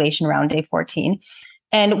 with ovulation around day 14.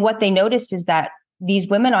 And what they noticed is that these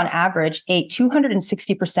women on average ate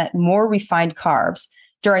 260% more refined carbs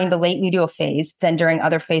during the late luteal phase than during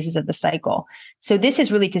other phases of the cycle. So this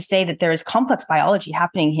is really to say that there is complex biology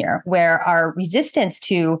happening here, where our resistance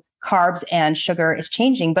to carbs and sugar is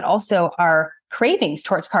changing, but also our cravings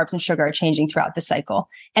towards carbs and sugar are changing throughout the cycle.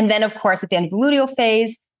 And then, of course, at the end of the luteal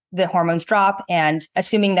phase, the hormones drop. And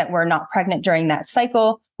assuming that we're not pregnant during that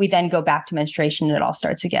cycle, we then go back to menstruation and it all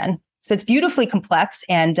starts again. So it's beautifully complex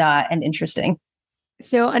and interesting.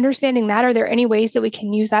 So understanding that, are there any ways that we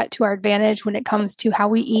can use that to our advantage when it comes to how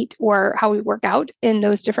we eat or how we work out in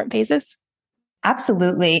those different phases?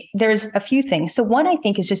 Absolutely. There's a few things. So one, I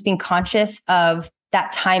think, is just being conscious of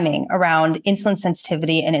that timing around insulin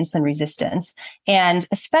sensitivity and insulin resistance. And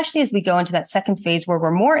especially as we go into that second phase where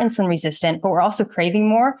we're more insulin resistant, but we're also craving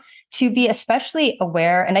more, to be especially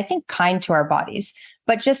aware and I think kind to our bodies.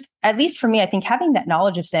 But just, at least for me, I think having that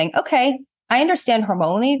knowledge of saying, okay, I understand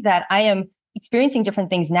hormonally that I am experiencing different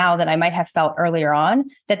things now that I might have felt earlier on,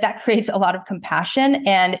 that creates a lot of compassion.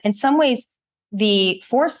 And in some ways, the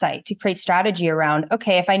foresight to create strategy around,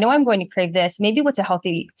 okay, if I know I'm going to crave this, maybe what's a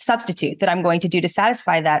healthy substitute that I'm going to do to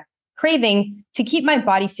satisfy that craving to keep my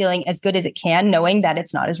body feeling as good as it can, knowing that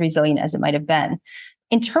it's not as resilient as it might have been.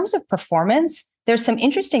 In terms of performance, there's some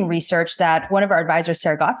interesting research that one of our advisors,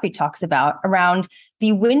 Sarah Gottfried, talks about around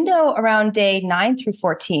the window around day 9 through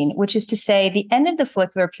 14, which is to say the end of the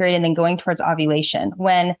follicular period and then going towards ovulation,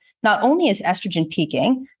 when not only is estrogen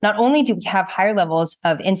peaking, not only do we have higher levels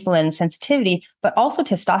of insulin sensitivity, but also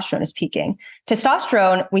testosterone is peaking.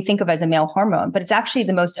 Testosterone, we think of as a male hormone, but it's actually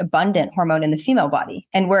the most abundant hormone in the female body,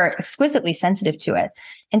 and we're exquisitely sensitive to it.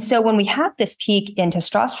 And so when we have this peak in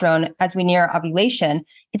testosterone as we near ovulation,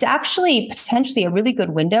 it's actually potentially a really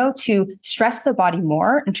good window to stress the body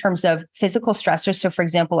more in terms of physical stressors. So for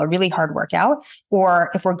example, a really hard workout,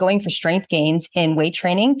 or if we're going for strength gains in weight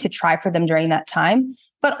training, to try for them during that time,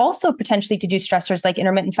 but also potentially to do stressors like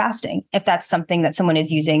intermittent fasting, if that's something that someone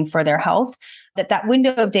is using for their health, that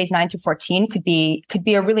window of days 9 through 14 could be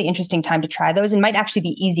a really interesting time to try those, and might actually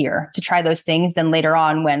be easier to try those things than later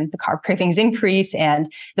on when the carb cravings increase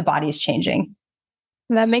and the body is changing.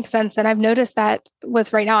 That makes sense. And I've noticed that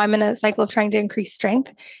with right now, I'm in a cycle of trying to increase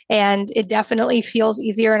strength, and it definitely feels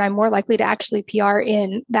easier. And I'm more likely to actually PR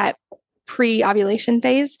in that pre-ovulation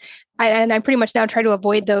phase. And I pretty much now try to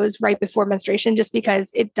avoid those right before menstruation, just because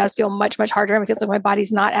it does feel much, much harder. And it feels like my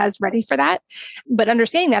body's not as ready for that. But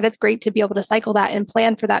understanding that, it's great to be able to cycle that and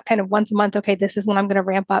plan for that kind of once a month. Okay, this is when I'm going to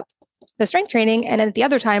ramp up the strength training. And at the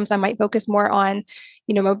other times, I might focus more on,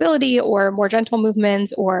 mobility or more gentle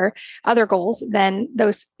movements or other goals than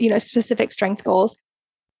those, specific strength goals.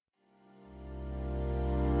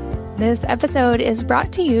 This episode is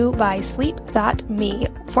brought to you by Sleep.me,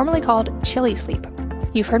 formerly called Chili Sleep.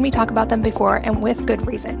 You've heard me talk about them before, and with good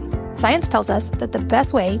reason. Science tells us that the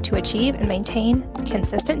best way to achieve and maintain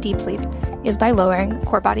consistent deep sleep is by lowering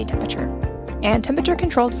core body temperature. And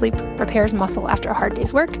temperature-controlled sleep repairs muscle after a hard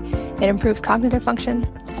day's work. It improves cognitive function,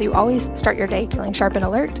 so you always start your day feeling sharp and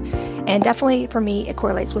alert. And definitely, for me, it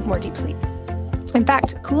correlates with more deep sleep. In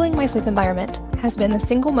fact, cooling my sleep environment has been the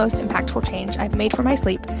single most impactful change I've made for my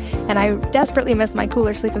sleep, and I desperately miss my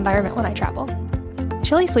cooler sleep environment when I travel.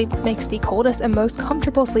 Chilly Sleep makes the coldest and most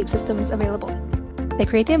comfortable sleep systems available. They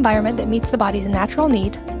create the environment that meets the body's natural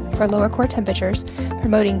need for lower core temperatures,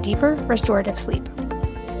 promoting deeper, restorative sleep.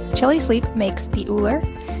 Chilly Sleep makes the Uller,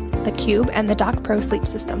 the Cube, and the Doc Pro sleep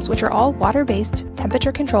systems, which are all water-based,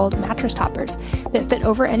 temperature-controlled mattress toppers that fit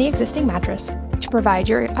over any existing mattress to provide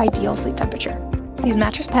your ideal sleep temperature. These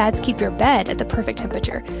mattress pads keep your bed at the perfect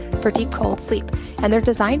temperature for deep cold sleep, and they're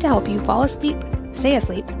designed to help you fall asleep, stay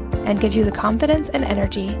asleep, and give you the confidence and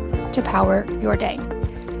energy to power your day.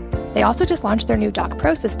 They also just launched their new Doc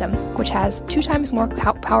Pro system, which has 2 times more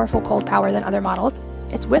powerful cold power than other models.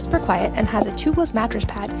 It's whisper quiet and has a tubeless mattress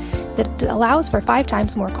pad that allows for 5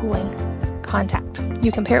 times more cooling contact.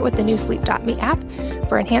 You can pair it with the new Sleep.me app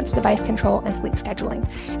for enhanced device control and sleep scheduling.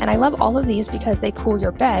 And I love all of these because they cool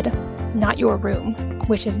your bed, not your room,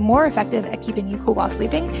 which is more effective at keeping you cool while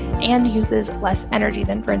sleeping and uses less energy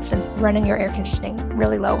than, for instance, running your air conditioning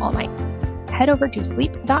really low all night. Head over to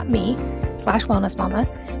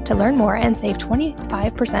sleep.me/wellnessmama to learn more and save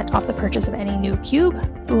 25% off the purchase of any new Cube,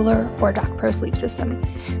 Uller, or Doc Pro sleep system.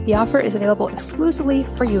 The offer is available exclusively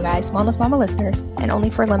for you guys, Wellness Mama listeners, and only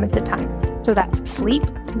for a limited time. So that's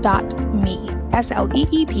sleep.me,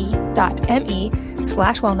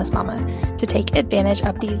 sleep.me/wellnessmama to take advantage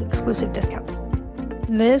of these exclusive discounts.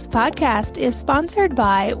 This podcast is sponsored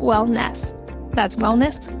by Wellness. That's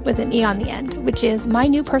wellness with an E on the end, which is my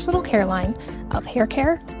new personal care line of hair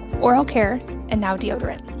care, oral care, and now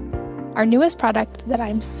deodorant. Our newest product that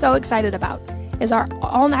I'm so excited about is our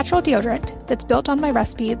all-natural deodorant that's built on my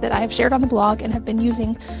recipe that I have shared on the blog and have been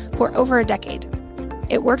using for over a decade.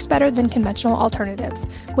 It works better than conventional alternatives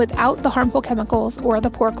without the harmful chemicals or the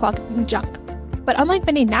pore-clogging junk. But unlike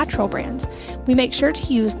many natural brands, we make sure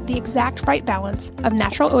to use the exact right balance of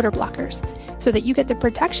natural odor blockers so that you get the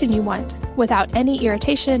protection you want without any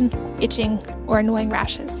irritation, itching, or annoying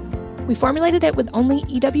rashes. We formulated it with only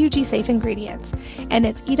EWG safe ingredients, and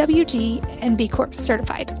it's EWG and B Corp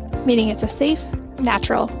certified, meaning it's a safe,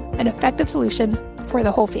 natural, and effective solution for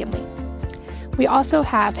the whole family. We also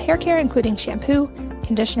have hair care, including shampoo,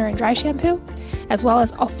 conditioner, and dry shampoo, as well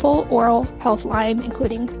as a full oral health line,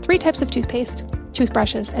 including 3 types of toothpaste,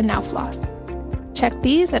 toothbrushes, and now floss. Check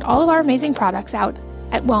these and all of our amazing products out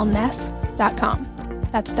at wellness.com.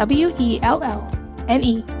 That's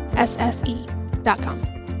WELLNESSE.com.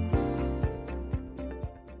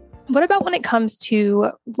 What about when it comes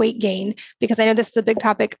to weight gain? Because I know this is a big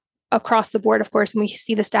topic across the board, of course, and we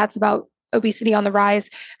see the stats about obesity on the rise,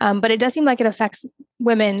 but it does seem like it affects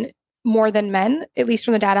women more than men, at least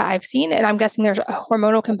from the data I've seen. And I'm guessing there's a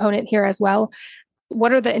hormonal component here as well.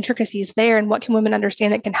 What are the intricacies there, and what can women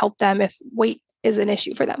understand that can help them if weight is an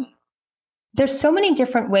issue for them? There's so many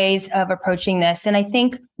different ways of approaching this. And I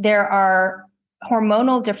think there are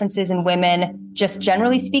hormonal differences in women, just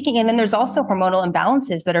generally speaking. And then there's also hormonal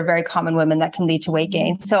imbalances that are very common in women that can lead to weight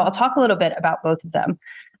gain. So I'll talk a little bit about both of them.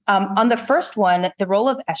 On the first one, the role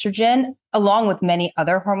of estrogen, along with many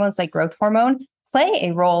other hormones like growth hormone, play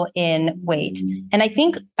a role in weight. And I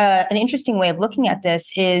think an interesting way of looking at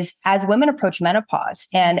this is as women approach menopause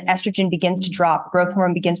and estrogen begins to drop, growth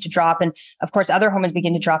hormone begins to drop, and of course, other hormones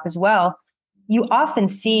begin to drop as well, you often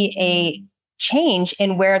see a change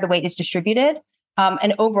in where the weight is distributed,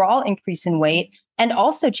 an overall increase in weight, and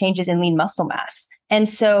also changes in lean muscle mass. And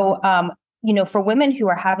so, for women who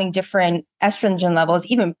are having different estrogen levels,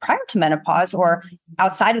 even prior to menopause or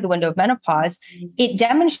outside of the window of menopause, it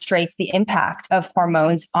demonstrates the impact of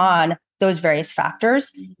hormones on those various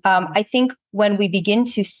factors. I think when we begin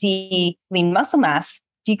to see lean muscle mass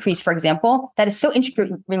decrease, for example, that is so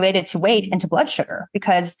intricately related to weight and to blood sugar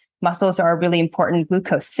because muscles are a really important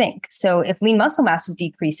glucose sink. So if lean muscle mass is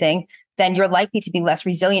decreasing, then you're likely to be less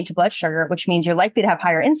resilient to blood sugar, which means you're likely to have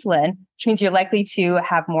higher insulin, which means you're likely to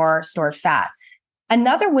have more stored fat.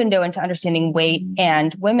 Another window into understanding weight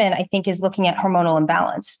and women, I think, is looking at hormonal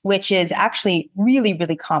imbalance, which is actually really,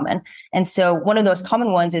 really common. And so one of those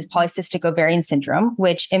common ones is polycystic ovarian syndrome,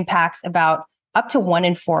 which impacts about up to 1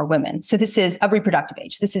 in 4 women. So this is of reproductive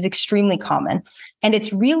age. This is extremely common. And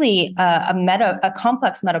it's really a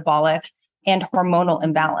complex metabolic and hormonal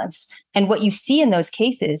imbalance. And what you see in those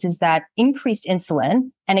cases is that increased insulin,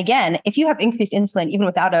 and again, if you have increased insulin, even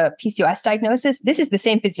without a PCOS diagnosis, this is the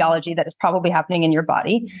same physiology that is probably happening in your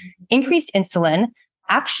body. Increased insulin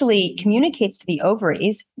actually communicates to the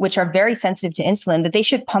ovaries, which are very sensitive to insulin, that they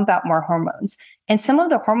should pump out more hormones. And some of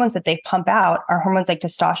the hormones that they pump out are hormones like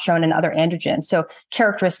testosterone and other androgens, so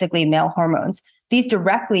characteristically male hormones. These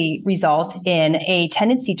directly result in a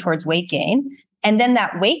tendency towards weight gain. And then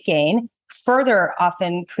that weight gain further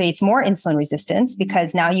often creates more insulin resistance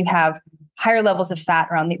because now you have higher levels of fat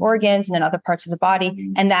around the organs and in other parts of the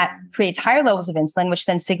body. And that creates higher levels of insulin, which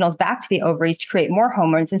then signals back to the ovaries to create more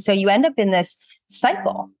hormones. And so you end up in this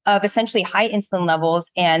cycle of essentially high insulin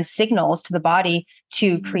levels and signals to the body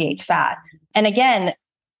to create fat. And again,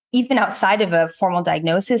 even outside of a formal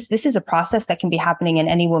diagnosis, this is a process that can be happening in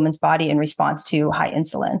any woman's body in response to high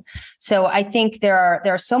insulin. So I think there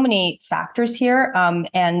are so many factors here,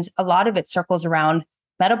 and a lot of it circles around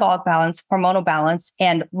metabolic balance, hormonal balance,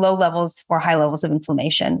 and low levels or high levels of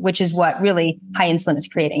inflammation, which is what really high insulin is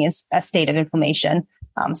creating, is a state of inflammation,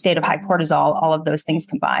 state of high cortisol, all of those things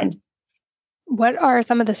combined. What are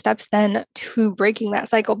some of the steps then to breaking that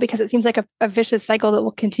cycle? Because it seems like a vicious cycle that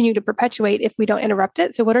will continue to perpetuate if we don't interrupt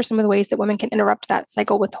it. So what are some of the ways that women can interrupt that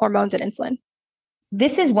cycle with hormones and insulin?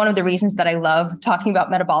 This is one of the reasons that I love talking about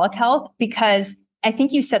metabolic health, because I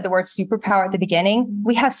think you said the word superpower at the beginning.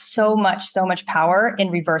 We have so much power in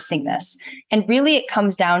reversing this. And really it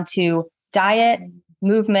comes down to diet,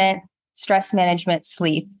 movement, stress management,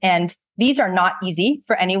 sleep. And these are not easy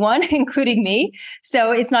for anyone, including me.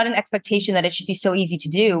 So it's not an expectation that it should be so easy to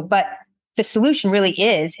do, but the solution really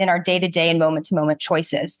is in our day-to-day and moment-to-moment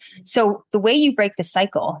choices. So the way you break the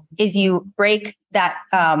cycle is you break that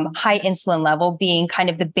high insulin level being kind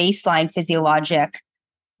of the baseline physiologic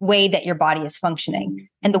way that your body is functioning.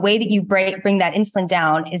 And the way that you bring that insulin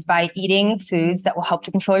down is by eating foods that will help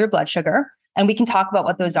to control your blood sugar. And we can talk about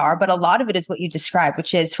what those are, but a lot of it is what you described,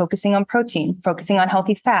 which is focusing on protein, focusing on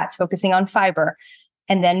healthy fats, focusing on fiber,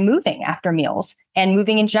 and then moving after meals and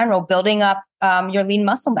moving in general, building up your lean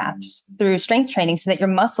muscle mass through strength training so that your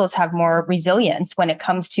muscles have more resilience when it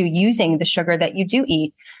comes to using the sugar that you do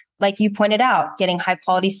eat. Like you pointed out, getting high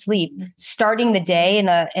quality sleep, starting the day in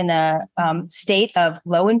a state of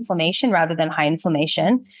low inflammation rather than high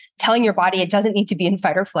inflammation, telling your body it doesn't need to be in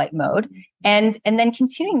fight or flight mode, and then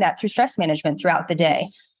continuing that through stress management throughout the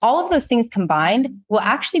day. All of those things combined will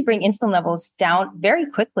actually bring insulin levels down very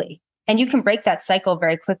quickly. And you can break that cycle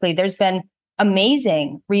very quickly. There's been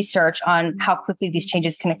amazing research on how quickly these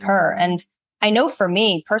changes can occur. And I know for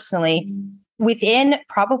me personally, within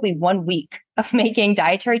probably 1 week of making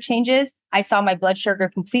dietary changes, I saw my blood sugar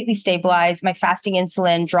completely stabilize. My fasting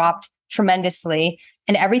insulin dropped tremendously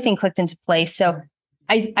and everything clicked into place. So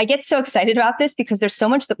I get so excited about this because there's so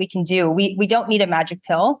much that we can do. We don't need a magic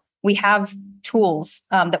pill. We have tools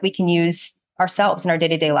that we can use ourselves in our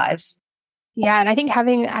day-to-day lives. Yeah. And I think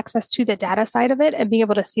having access to the data side of it and being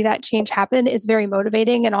able to see that change happen is very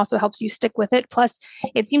motivating and also helps you stick with it. Plus,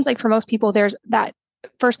 it seems like for most people, there's that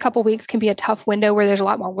first couple weeks can be a tough window where there's a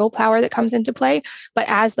lot more willpower that comes into play. But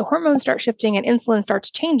as the hormones start shifting and insulin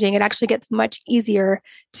starts changing, it actually gets much easier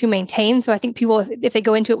to maintain. So I think people, if they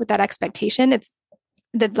go into it with that expectation, it's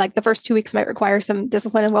that like the first 2 weeks might require some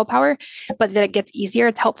discipline and willpower, but that it gets easier.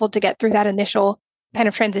 It's helpful to get through that initial kind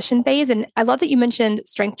of transition phase. And I love that you mentioned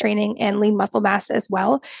strength training and lean muscle mass as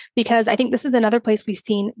well, because I think this is another place we've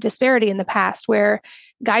seen disparity in the past where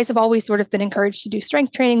guys have always sort of been encouraged to do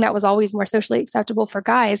strength training. That was always more socially acceptable for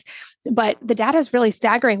guys. But the data is really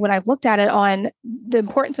staggering when I've looked at it on the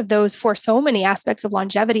importance of those for so many aspects of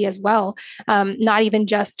longevity as well. Not even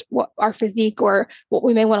just what our physique or what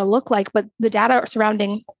we may want to look like, but the data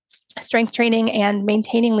surrounding strength training and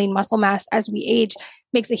maintaining lean muscle mass as we age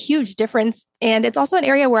makes a huge difference. And it's also an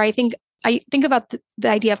area where I think about the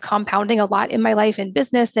idea of compounding a lot in my life in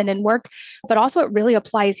business and in work, but also it really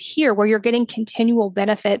applies here where you're getting continual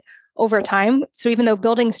benefit over time. So even though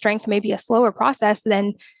building strength may be a slower process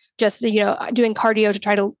than just, doing cardio to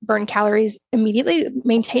try to burn calories immediately,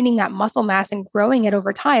 maintaining that muscle mass and growing it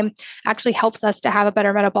over time actually helps us to have a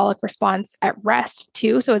better metabolic response at rest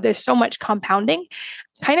too. So there's so much compounding.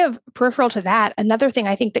 Kind of peripheral to that, another thing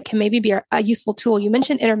I think that can maybe be a useful tool, you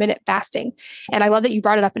mentioned intermittent fasting. And I love that you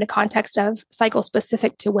brought it up in a context of cycle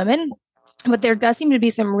specific to women. But there does seem to be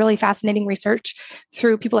some really fascinating research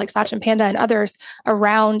through people like Sachin Panda and others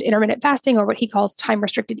around intermittent fasting, or what he calls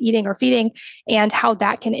time-restricted eating or feeding, and how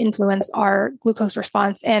that can influence our glucose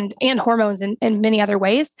response and hormones in many other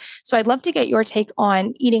ways. So I'd love to get your take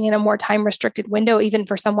on eating in a more time-restricted window, even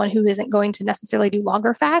for someone who isn't going to necessarily do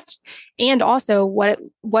longer fasts, and also what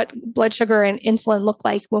blood sugar and insulin look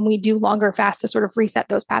like when we do longer fasts to sort of reset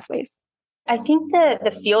those pathways. I think that the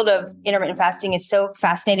field of intermittent fasting is so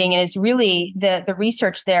fascinating, and is really the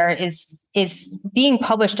research there is being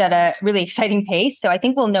published at a really exciting pace. So I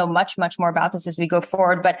think we'll know much more about this as we go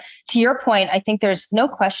forward. But to your point, I think there's no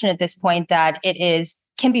question at this point that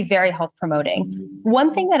can be very health promoting.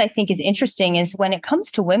 One thing that I think is interesting is when it comes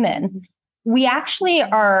to women, we actually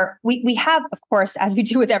we have, of course, as we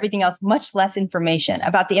do with everything else, much less information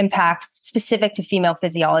about the impact specific to female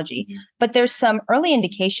physiology. But there's some early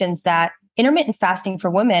indications that intermittent fasting for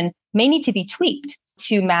women may need to be tweaked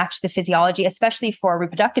to match the physiology, especially for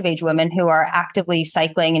reproductive age women who are actively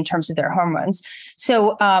cycling in terms of their hormones.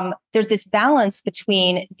 So there's this balance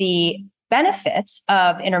between the benefits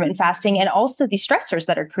of intermittent fasting and also the stressors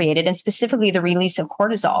that are created, and specifically the release of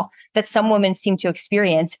cortisol that some women seem to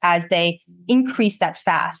experience as they increase that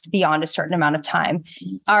fast beyond a certain amount of time.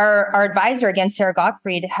 Our advisor, again, Sarah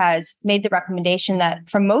Gottfried, has made the recommendation that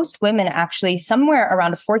for most women, actually, somewhere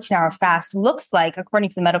around a 14-hour fast looks like, according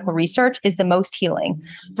to the medical research, is the most healing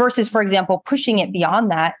versus, for example, pushing it beyond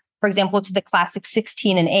that. For example, to the classic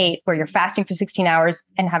 16 and 8, where you're fasting for 16 hours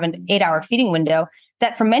and have an 8-hour feeding window,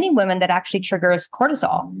 that for many women, that actually triggers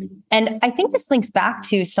cortisol. And I think this links back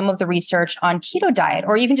to some of the research on keto diet,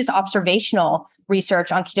 or even just observational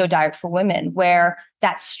research on keto diet for women, where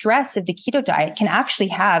that stress of the keto diet can actually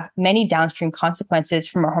have many downstream consequences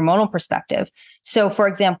from a hormonal perspective. So, for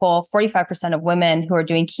example, 45% of women who are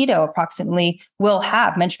doing keto approximately will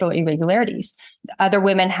have menstrual irregularities. Other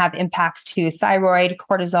women have impacts to thyroid,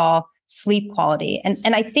 cortisol, sleep quality.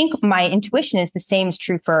 And I think my intuition is the same is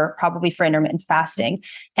true for intermittent fasting.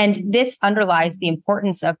 And this underlies the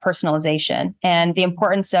importance of personalization and the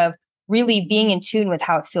importance of really being in tune with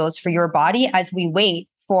how it feels for your body as we wait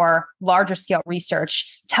for larger scale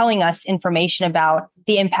research telling us information about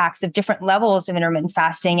the impacts of different levels of intermittent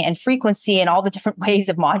fasting and frequency and all the different ways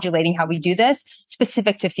of modulating how we do this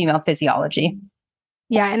specific to female physiology.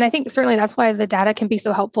 Yeah. And I think certainly that's why the data can be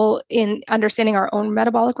so helpful in understanding our own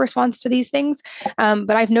metabolic response to these things.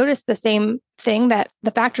 But I've noticed the same thing, that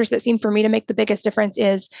the factors that seem for me to make the biggest difference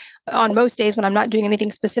is on most days when I'm not doing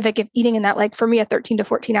anything specific, if eating in that, like for me, a 13 to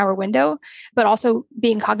 14 hour window, but also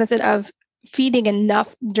being cognizant of feeding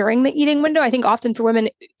enough during the eating window. I think often for women,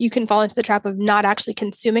 you can fall into the trap of not actually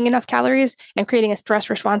consuming enough calories and creating a stress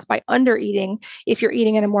response by under eating if you're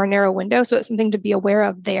eating in a more narrow window. So it's something to be aware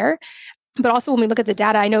of there. But also when we look at the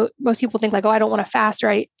data, I know most people think like, oh, I don't want to fast,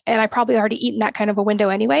 right? And I probably already eaten that kind of a window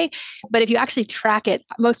anyway. But if you actually track it,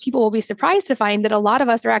 most people will be surprised to find that a lot of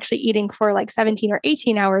us are actually eating for like 17 or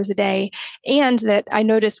 18 hours a day. And that I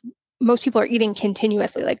notice most people are eating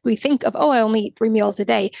continuously. Like we think of, oh, I only eat 3 meals a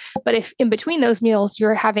day. But if in between those meals,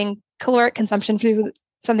 you're having caloric consumption through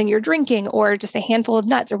something you're drinking or just a handful of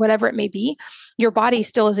nuts or whatever it may be, your body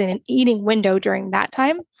still is in an eating window during that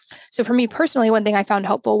time. So for me personally, one thing I found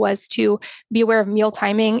helpful was to be aware of meal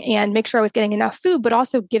timing and make sure I was getting enough food, but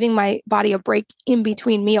also giving my body a break in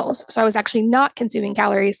between meals. So I was actually not consuming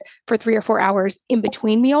calories for 3 or 4 hours in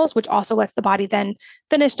between meals, which also lets the body then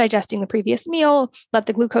finish digesting the previous meal, let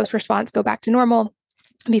the glucose response go back to normal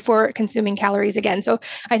before consuming calories again. So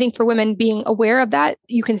I think for women, being aware of that,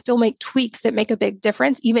 you can still make tweaks that make a big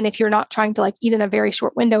difference, even if you're not trying to like eat in a very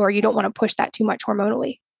short window or you don't want to push that too much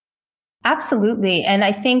hormonally. Absolutely. And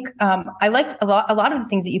I think I liked a lot of the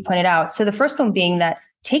things that you pointed out. So the first one being that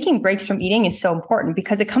taking breaks from eating is so important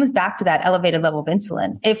because it comes back to that elevated level of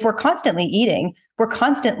insulin. If we're constantly eating, we're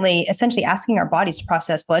constantly essentially asking our bodies to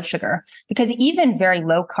process blood sugar, because even very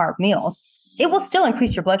low carb meals, it will still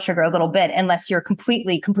increase your blood sugar a little bit unless you're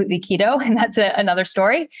completely keto. And that's another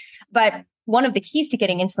story. But one of the keys to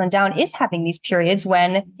getting insulin down is having these periods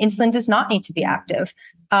when insulin does not need to be active.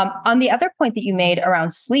 On the other point that you made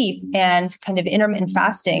around sleep and kind of intermittent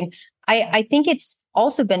fasting, I think it's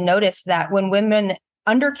also been noticed that when women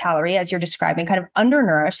undercalorie, as you're describing, kind of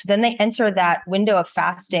undernourished, then they enter that window of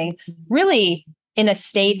fasting really in a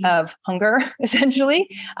state of hunger, essentially,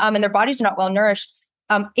 and their bodies are not well nourished.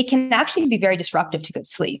 It can actually be very disruptive to good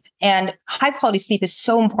sleep. And high quality sleep is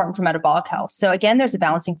so important for metabolic health. So again, there's a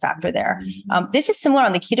balancing factor there. This is similar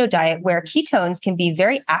on the keto diet, where ketones can be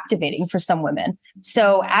very activating for some women.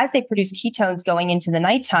 So as they produce ketones going into the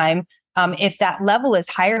nighttime, if that level is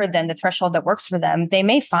higher than the threshold that works for them, they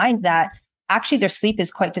may find that actually their sleep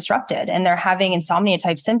is quite disrupted and they're having insomnia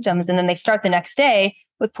type symptoms. And then they start the next day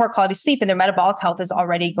with poor quality sleep and their metabolic health is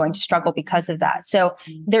already going to struggle because of that. So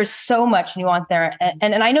there's so much nuance there.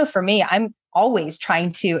 And I know for me, I'm always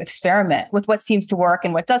trying to experiment with what seems to work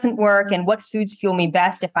and what doesn't work and what foods fuel me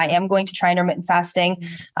best if I am going to try intermittent fasting.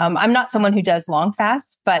 I'm not someone who does long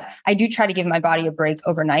fasts, but I do try to give my body a break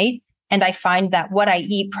overnight. And I find that what I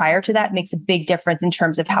eat prior to that makes a big difference in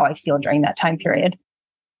terms of how I feel during that time period.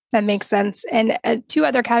 That makes sense. And 2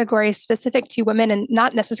 other categories specific to women, and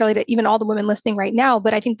not necessarily to even all the women listening right now,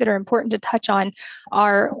 but I think that are important to touch on,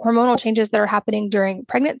 are hormonal changes that are happening during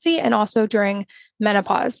pregnancy and also during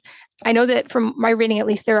menopause. I know that from my reading, at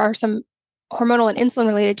least, there are some hormonal and insulin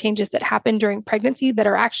related changes that happen during pregnancy that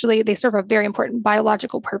are actually, they serve a very important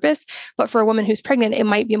biological purpose. But for a woman who's pregnant, it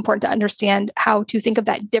might be important to understand how to think of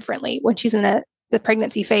that differently when she's in the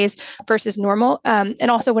pregnancy phase versus normal.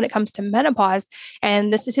 And also when it comes to menopause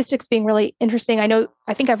and the statistics being really interesting.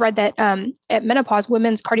 I think I've read that at menopause,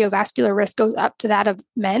 women's cardiovascular risk goes up to that of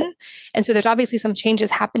men. And so there's obviously some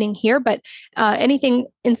changes happening here, but anything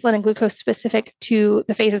insulin and glucose specific to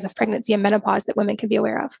the phases of pregnancy and menopause that women can be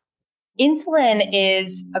aware of? Insulin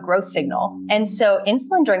is a growth signal. And so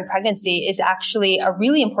insulin during pregnancy is actually a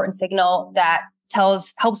really important signal that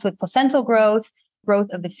helps with placental growth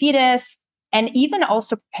of the fetus, and even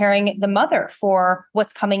also preparing the mother for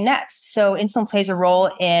what's coming next. So insulin plays a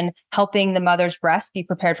role in helping the mother's breast be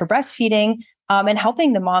prepared for breastfeeding, and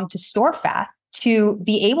helping the mom to store fat to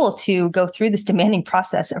be able to go through this demanding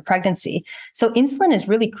process of pregnancy. So insulin is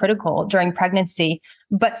really critical during pregnancy,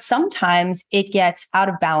 but sometimes it gets out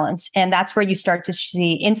of balance. And that's where you start to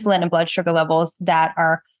see insulin and blood sugar levels that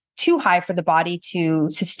are too high for the body to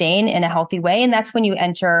sustain in a healthy way. And that's when you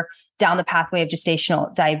enter down the pathway of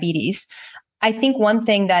gestational diabetes. I think one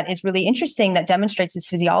thing that is really interesting that demonstrates this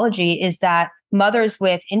physiology is that mothers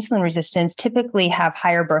with insulin resistance typically have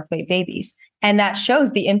higher birth weight babies. And that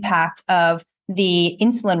shows the impact of the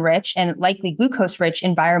insulin rich and likely glucose rich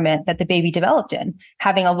environment that the baby developed in,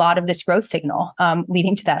 having a lot of this growth signal,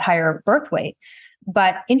 leading to that higher birth weight.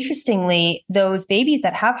 But interestingly, those babies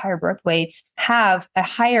that have higher birth weights have a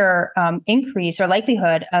higher increase or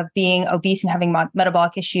likelihood of being obese and having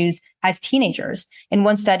metabolic issues as teenagers. In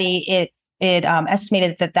one study, it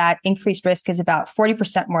estimated that increased risk is about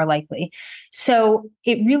 40% more likely. So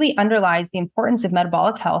it really underlies the importance of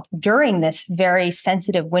metabolic health during this very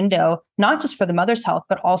sensitive window, not just for the mother's health,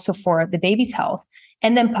 but also for the baby's health.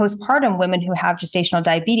 And then postpartum, women who have gestational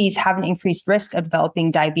diabetes have an increased risk of developing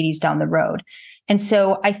diabetes down the road. And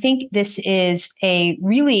so I think this is a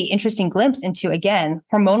really interesting glimpse into, again,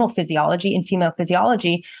 hormonal physiology and female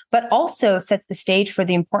physiology, but also sets the stage for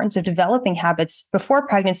the importance of developing habits before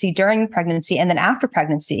pregnancy, during pregnancy, and then after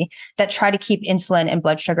pregnancy that try to keep insulin and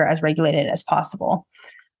blood sugar as regulated as possible.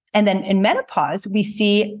 And then in menopause, we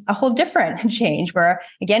see a whole different change where,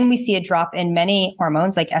 again, we see a drop in many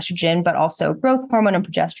hormones like estrogen, but also growth hormone and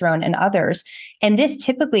progesterone and others. And this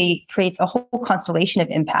typically creates a whole constellation of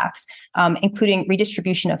impacts, including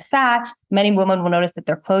redistribution of fat. Many women will notice that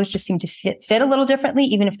their clothes just seem to fit a little differently,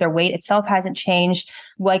 even if their weight itself hasn't changed.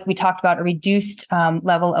 Like we talked about, a reduced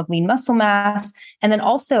level of lean muscle mass, and then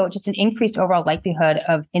also just an increased overall likelihood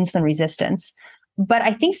of insulin resistance. But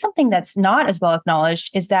I think something that's not as well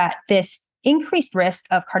acknowledged is that this increased risk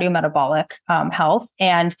of cardiometabolic health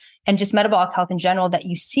and just metabolic health in general that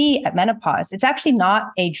you see at menopause, it's actually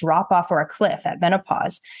not a drop off or a cliff at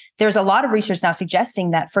menopause. There's a lot of research now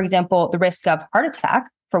suggesting that, for example, the risk of heart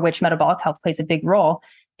attack, for which metabolic health plays a big role,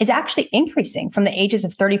 is actually increasing from the ages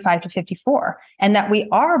of 35 to 54, and that we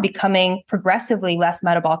are becoming progressively less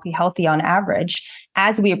metabolically healthy on average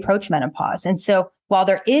as we approach menopause. And so while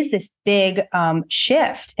there is this big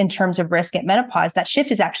shift in terms of risk at menopause, that shift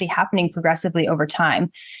is actually happening progressively over time.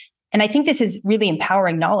 And I think this is really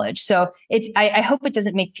empowering knowledge. So I hope it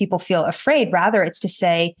doesn't make people feel afraid. Rather, it's to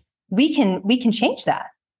say, we can change that.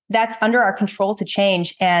 That's under our control to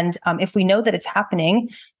change. And if we know that it's happening,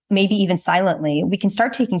 maybe even silently, we can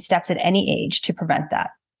start taking steps at any age to prevent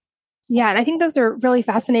that. Yeah. And I think those are really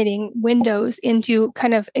fascinating windows into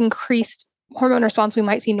kind of increased hormone response we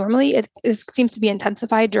might see normally. It seems to be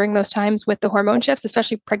intensified during those times with the hormone shifts,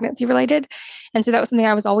 especially pregnancy related. And so that was something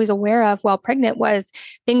I was always aware of while pregnant, was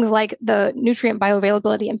things like the nutrient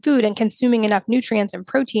bioavailability in food, and consuming enough nutrients and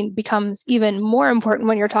protein becomes even more important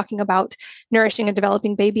when you're talking about nourishing a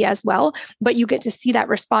developing baby as well. But you get to see that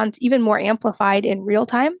response even more amplified in real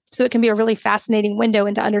time. So it can be a really fascinating window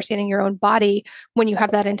into understanding your own body when you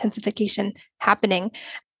have that intensification happening.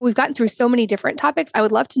 We've gotten through so many different topics. I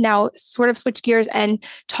would love to now sort of switch gears and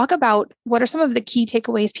talk about what are some of the key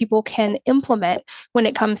takeaways people can implement when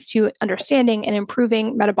it comes to understanding and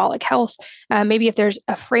improving metabolic health. Maybe if there's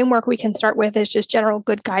a framework we can start with as just general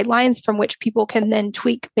good guidelines from which people can then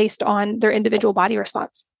tweak based on their individual body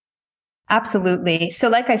response. Absolutely. So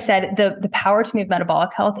like I said, the power to me of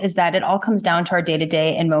metabolic health is that it all comes down to our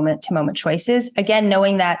day-to-day and moment-to-moment choices. Again,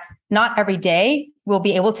 knowing that not every day we'll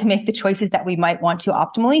be able to make the choices that we might want to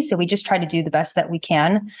optimally. So we just try to do the best that we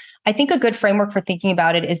can. I think a good framework for thinking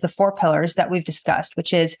about it is the 4 pillars that we've discussed,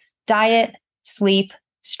 which is diet, sleep,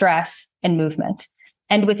 stress, and movement.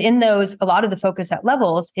 And within those, a lot of the focus at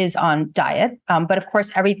levels is on diet. But of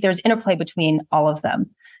course, there's interplay between all of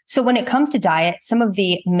them. So when it comes to diet, some of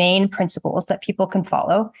the main principles that people can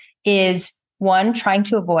follow is one, trying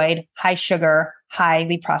to avoid high sugar,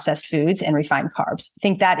 highly processed foods and refined carbs. I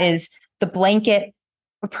think that is the blanket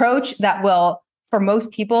approach that will, for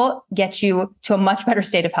most people, get you to a much better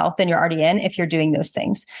state of health than you're already in if you're doing those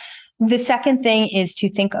things. The second thing is to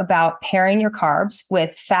think about pairing your carbs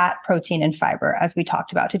with fat, protein, and fiber, as we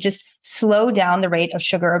talked about, to just slow down the rate of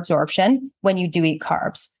sugar absorption when you do eat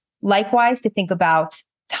carbs. Likewise, to think about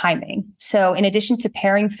timing. So in addition to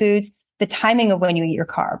pairing foods, the timing of when you eat your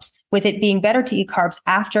carbs, with it being better to eat carbs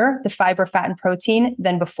after the fiber, fat, and protein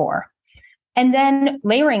than before. And then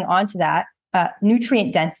layering onto that,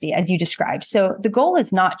 nutrient density, as you described. So the goal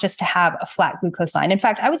is not just to have a flat glucose line. In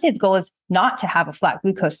fact, I would say the goal is not to have a flat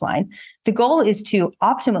glucose line. The goal is to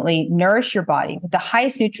optimally nourish your body with the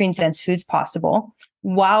highest nutrient dense foods possible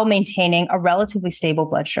while maintaining a relatively stable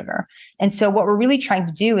blood sugar. And so what we're really trying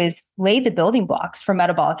to do is lay the building blocks for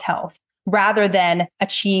metabolic health rather than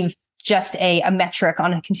achieve just a metric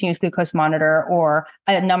on a continuous glucose monitor or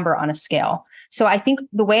a number on a scale. So I think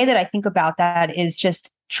the way that I think about that is just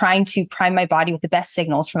trying to prime my body with the best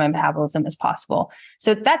signals for my metabolism as possible.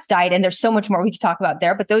 So that's diet. And there's so much more we could talk about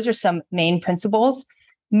there, but those are some main principles.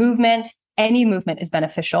 Movement, any movement is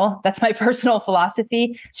beneficial. That's my personal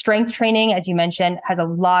philosophy. Strength training, as you mentioned, has a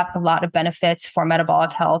lot of benefits for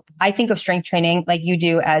metabolic health. I think of strength training like you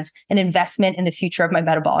do as an investment in the future of my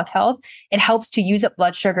metabolic health. It helps to use up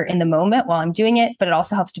blood sugar in the moment while I'm doing it, but it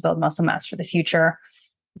also helps to build muscle mass for the future.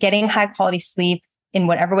 Getting high quality sleep in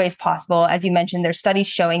whatever way is possible. As you mentioned, there's studies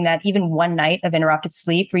showing that even one night of interrupted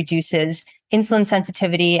sleep reduces insulin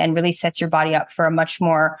sensitivity and really sets your body up for a much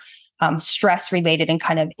more stress-related and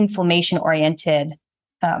kind of inflammation-oriented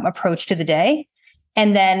approach to the day.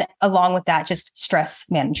 And then along with that, just stress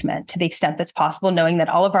management to the extent that's possible, knowing that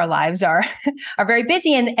all of our lives are very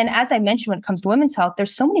busy. And as I mentioned, when it comes to women's health,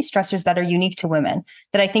 there's so many stressors that are unique to women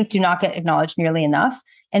that I think do not get acknowledged nearly enough.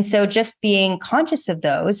 And so just being conscious of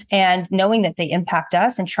those and knowing that they impact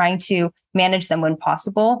us and trying to manage them when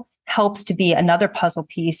possible helps to be another puzzle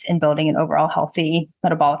piece in building an overall healthy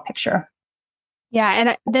metabolic picture. Yeah.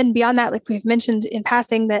 And then beyond that, like we've mentioned in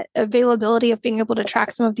passing, that availability of being able to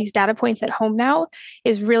track some of these data points at home now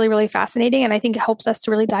is really, really fascinating. And I think it helps us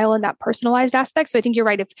to really dial in that personalized aspect. So I think you're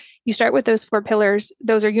right. If you start with those 4 pillars,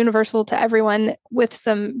 those are universal to everyone with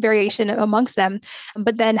some variation amongst them.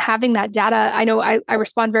 But then having that data, I know I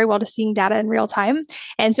respond very well to seeing data in real time.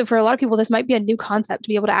 And so for a lot of people, this might be a new concept to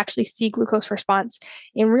be able to actually see glucose response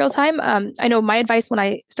in real time. I know my advice when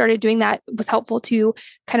I started doing that was helpful to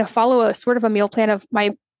kind of follow a sort of a meal plan of my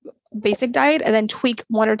basic diet and then tweak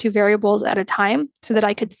 1 or 2 variables at a time so that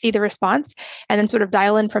I could see the response and then sort of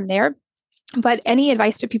dial in from there. But any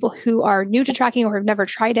advice to people who are new to tracking or have never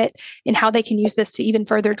tried it and how they can use this to even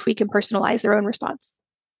further tweak and personalize their own response?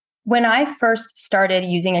 When I first started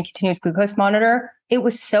using a continuous glucose monitor, it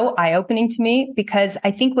was so eye-opening to me because I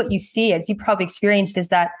think what you see, as you probably experienced, is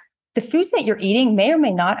that the foods that you're eating may or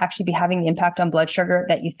may not actually be having the impact on blood sugar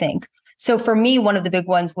that you think. So for me, one of the big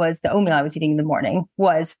ones was the oatmeal I was eating in the morning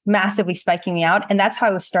was massively spiking me out. And that's how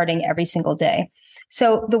I was starting every single day.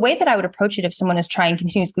 So the way that I would approach it if someone is trying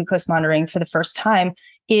continuous glucose monitoring for the first time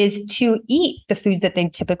is to eat the foods that they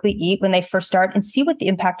typically eat when they first start and see what the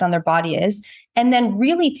impact on their body is. And then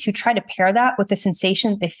really to try to pair that with the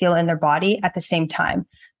sensation that they feel in their body at the same time.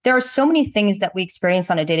 There are so many things that we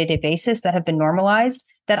experience on a day-to-day basis that have been normalized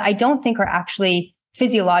that I don't think are actually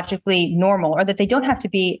physiologically normal, or that they don't have to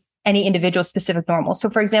be any individual specific normal. So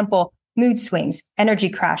for example, mood swings, energy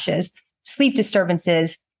crashes, sleep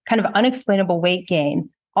disturbances, kind of unexplainable weight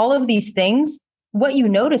gain, all of these things, what you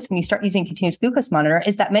notice when you start using continuous glucose monitor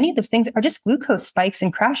is that many of those things are just glucose spikes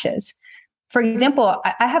and crashes. For example,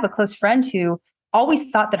 I have a close friend who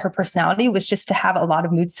always thought that her personality was just to have a lot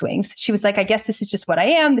of mood swings. She was like, I guess this is just what I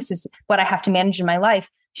am. This is what I have to manage in my life.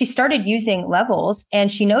 She started using levels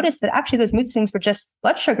and she noticed that actually those mood swings were just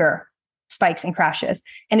blood sugar spikes and crashes.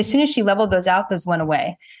 And as soon as she leveled those out, those went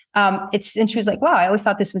away. And she was like, wow, I always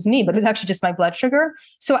thought this was me, but it was actually just my blood sugar.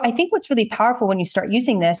 So I think what's really powerful when you start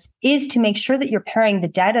using this is to make sure that you're pairing the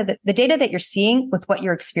data that you're seeing with what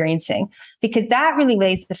you're experiencing, because that really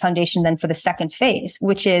lays the foundation then for the second phase,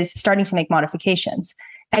 which is starting to make modifications.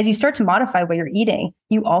 As you start to modify what you're eating,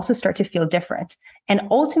 you also start to feel different. And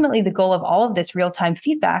ultimately, the goal of all of this real-time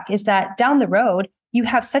feedback is that down the road, you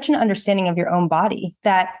have such an understanding of your own body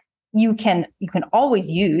that you can always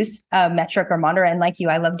use a metric or monitor. And like you,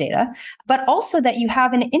 I love data, but also that you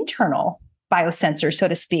have an internal biosensor, so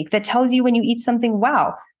to speak, that tells you when you eat something,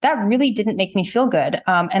 wow, that really didn't make me feel good.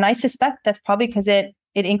 And I suspect that's probably because it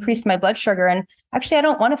increased my blood sugar. And actually, I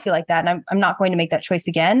don't want to feel like that. And I'm not going to make that choice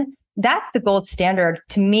again. That's the gold standard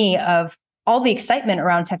to me of all the excitement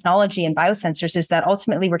around technology and biosensors is that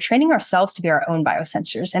ultimately we're training ourselves to be our own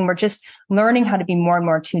biosensors. And we're just learning how to be more and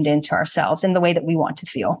more tuned into ourselves in the way that we want to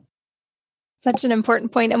feel. Such an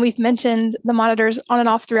important point. And we've mentioned the monitors on and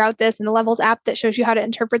off throughout this, and the Levels app that shows you how to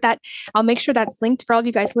interpret that. I'll make sure that's linked for all of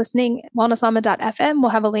you guys listening. wellnessmama.fm will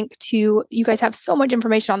have a link to, you guys have so much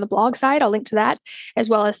information on the blog side. I'll link to that, as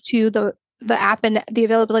well as to the app and the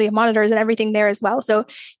availability of monitors and everything there as well. So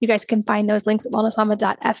you guys can find those links at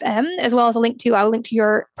wellnessmama.fm, as well as I'll link to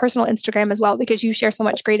your personal Instagram as well, because you share so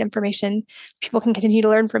much great information. People can continue to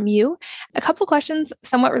learn from you. A couple questions,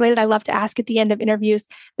 somewhat related, I love to ask at the end of interviews.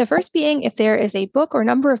 The first being if there is a book or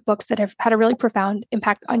number of books that have had a really profound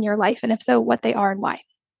impact on your life, and if so, what they are and why.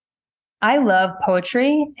 I love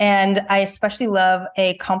poetry, and I especially love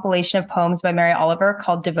a compilation of poems by Mary Oliver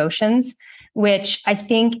called Devotions, which I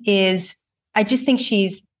just think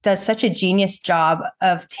she does such a genius job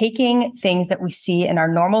of taking things that we see in our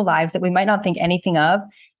normal lives that we might not think anything of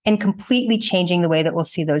and completely changing the way that we'll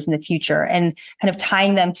see those in the future and kind of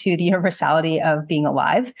tying them to the universality of being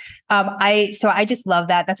alive. So I just love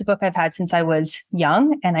that. That's a book I've had since I was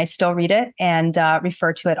young, and I still read it and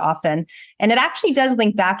refer to it often. And it actually does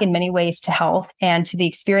link back in many ways to health and to the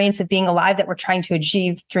experience of being alive that we're trying to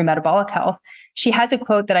achieve through metabolic health. She has a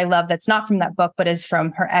quote that I love that's not from that book, but is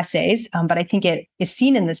from her essays. But I think it is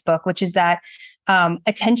seen in this book, which is that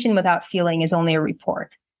attention without feeling is only a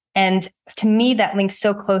report. And to me, that links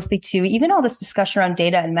so closely to even all this discussion around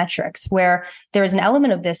data and metrics, where there is an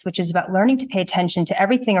element of this, which is about learning to pay attention to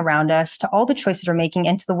everything around us, to all the choices we're making,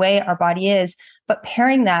 and to the way our body is, but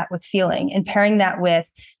pairing that with feeling and pairing that with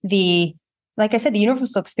like I said, the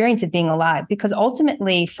universal experience of being alive. Because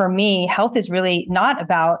ultimately, for me, health is really not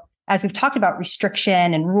about, as we've talked about,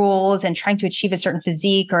 restriction and rules and trying to achieve a certain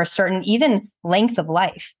physique or a certain even length of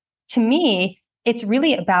life. To me, it's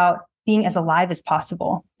really about being as alive as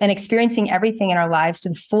possible and experiencing everything in our lives to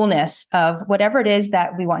the fullness of whatever it is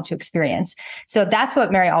that we want to experience. So that's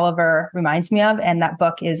what Mary Oliver reminds me of. And that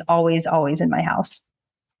book is always, always in my house.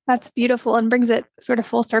 That's beautiful and brings it sort of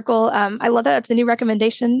full circle. I love that. It's a new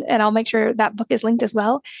recommendation, and I'll make sure that book is linked as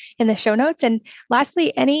well in the show notes. And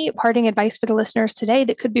lastly, any parting advice for the listeners today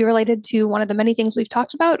that could be related to one of the many things we've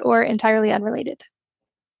talked about or entirely unrelated?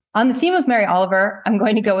 On the theme of Mary Oliver, I'm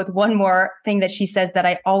going to go with one more thing that she says that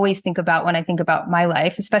I always think about when I think about my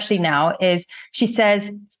life, especially now, is she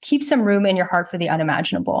says, keep some room in your heart for the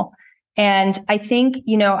unimaginable. And I think,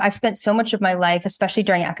 I've spent so much of my life, especially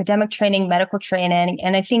during academic training, medical training,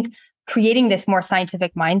 and I think creating this more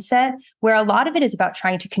scientific mindset where a lot of it is about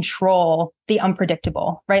trying to control the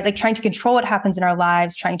unpredictable, right? Like trying to control what happens in our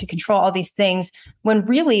lives, trying to control all these things, when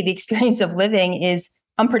really the experience of living is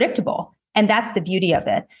unpredictable. And that's the beauty of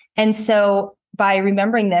it. And so by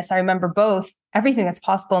remembering this, I remember both everything that's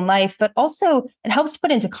possible in life, but also it helps to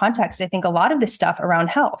put into context, I think, a lot of this stuff around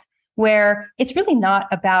health, where it's really not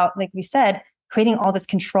about, like we said, creating all this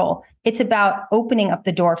control. It's about opening up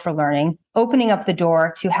the door for learning, opening up the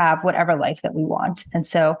door to have whatever life that we want. And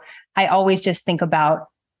so I always just think about,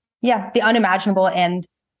 the unimaginable and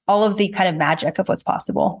all of the kind of magic of what's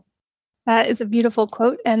possible. That is a beautiful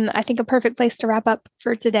quote, and I think a perfect place to wrap up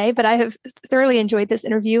for today. But I have thoroughly enjoyed this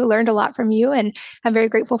interview, learned a lot from you, and I'm very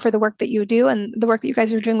grateful for the work that you do and the work that you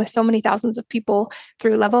guys are doing with so many thousands of people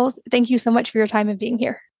through Levels. Thank you so much for your time and being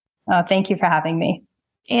here. Thank you for having me.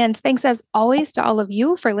 And thanks as always to all of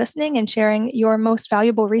you for listening and sharing your most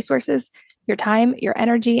valuable resources, your time, your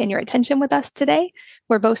energy, and your attention with us today.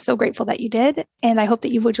 We're both so grateful that you did, and I hope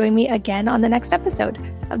that you will join me again on the next episode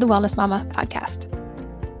of the Wellness Mama podcast.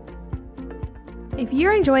 If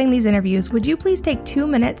you're enjoying these interviews, would you please take 2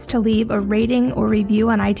 minutes to leave a rating or review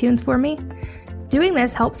on iTunes for me? Doing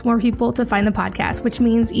this helps more people to find the podcast, which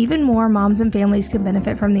means even more moms and families can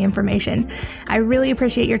benefit from the information. I really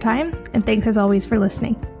appreciate your time, and thanks as always for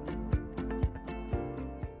listening.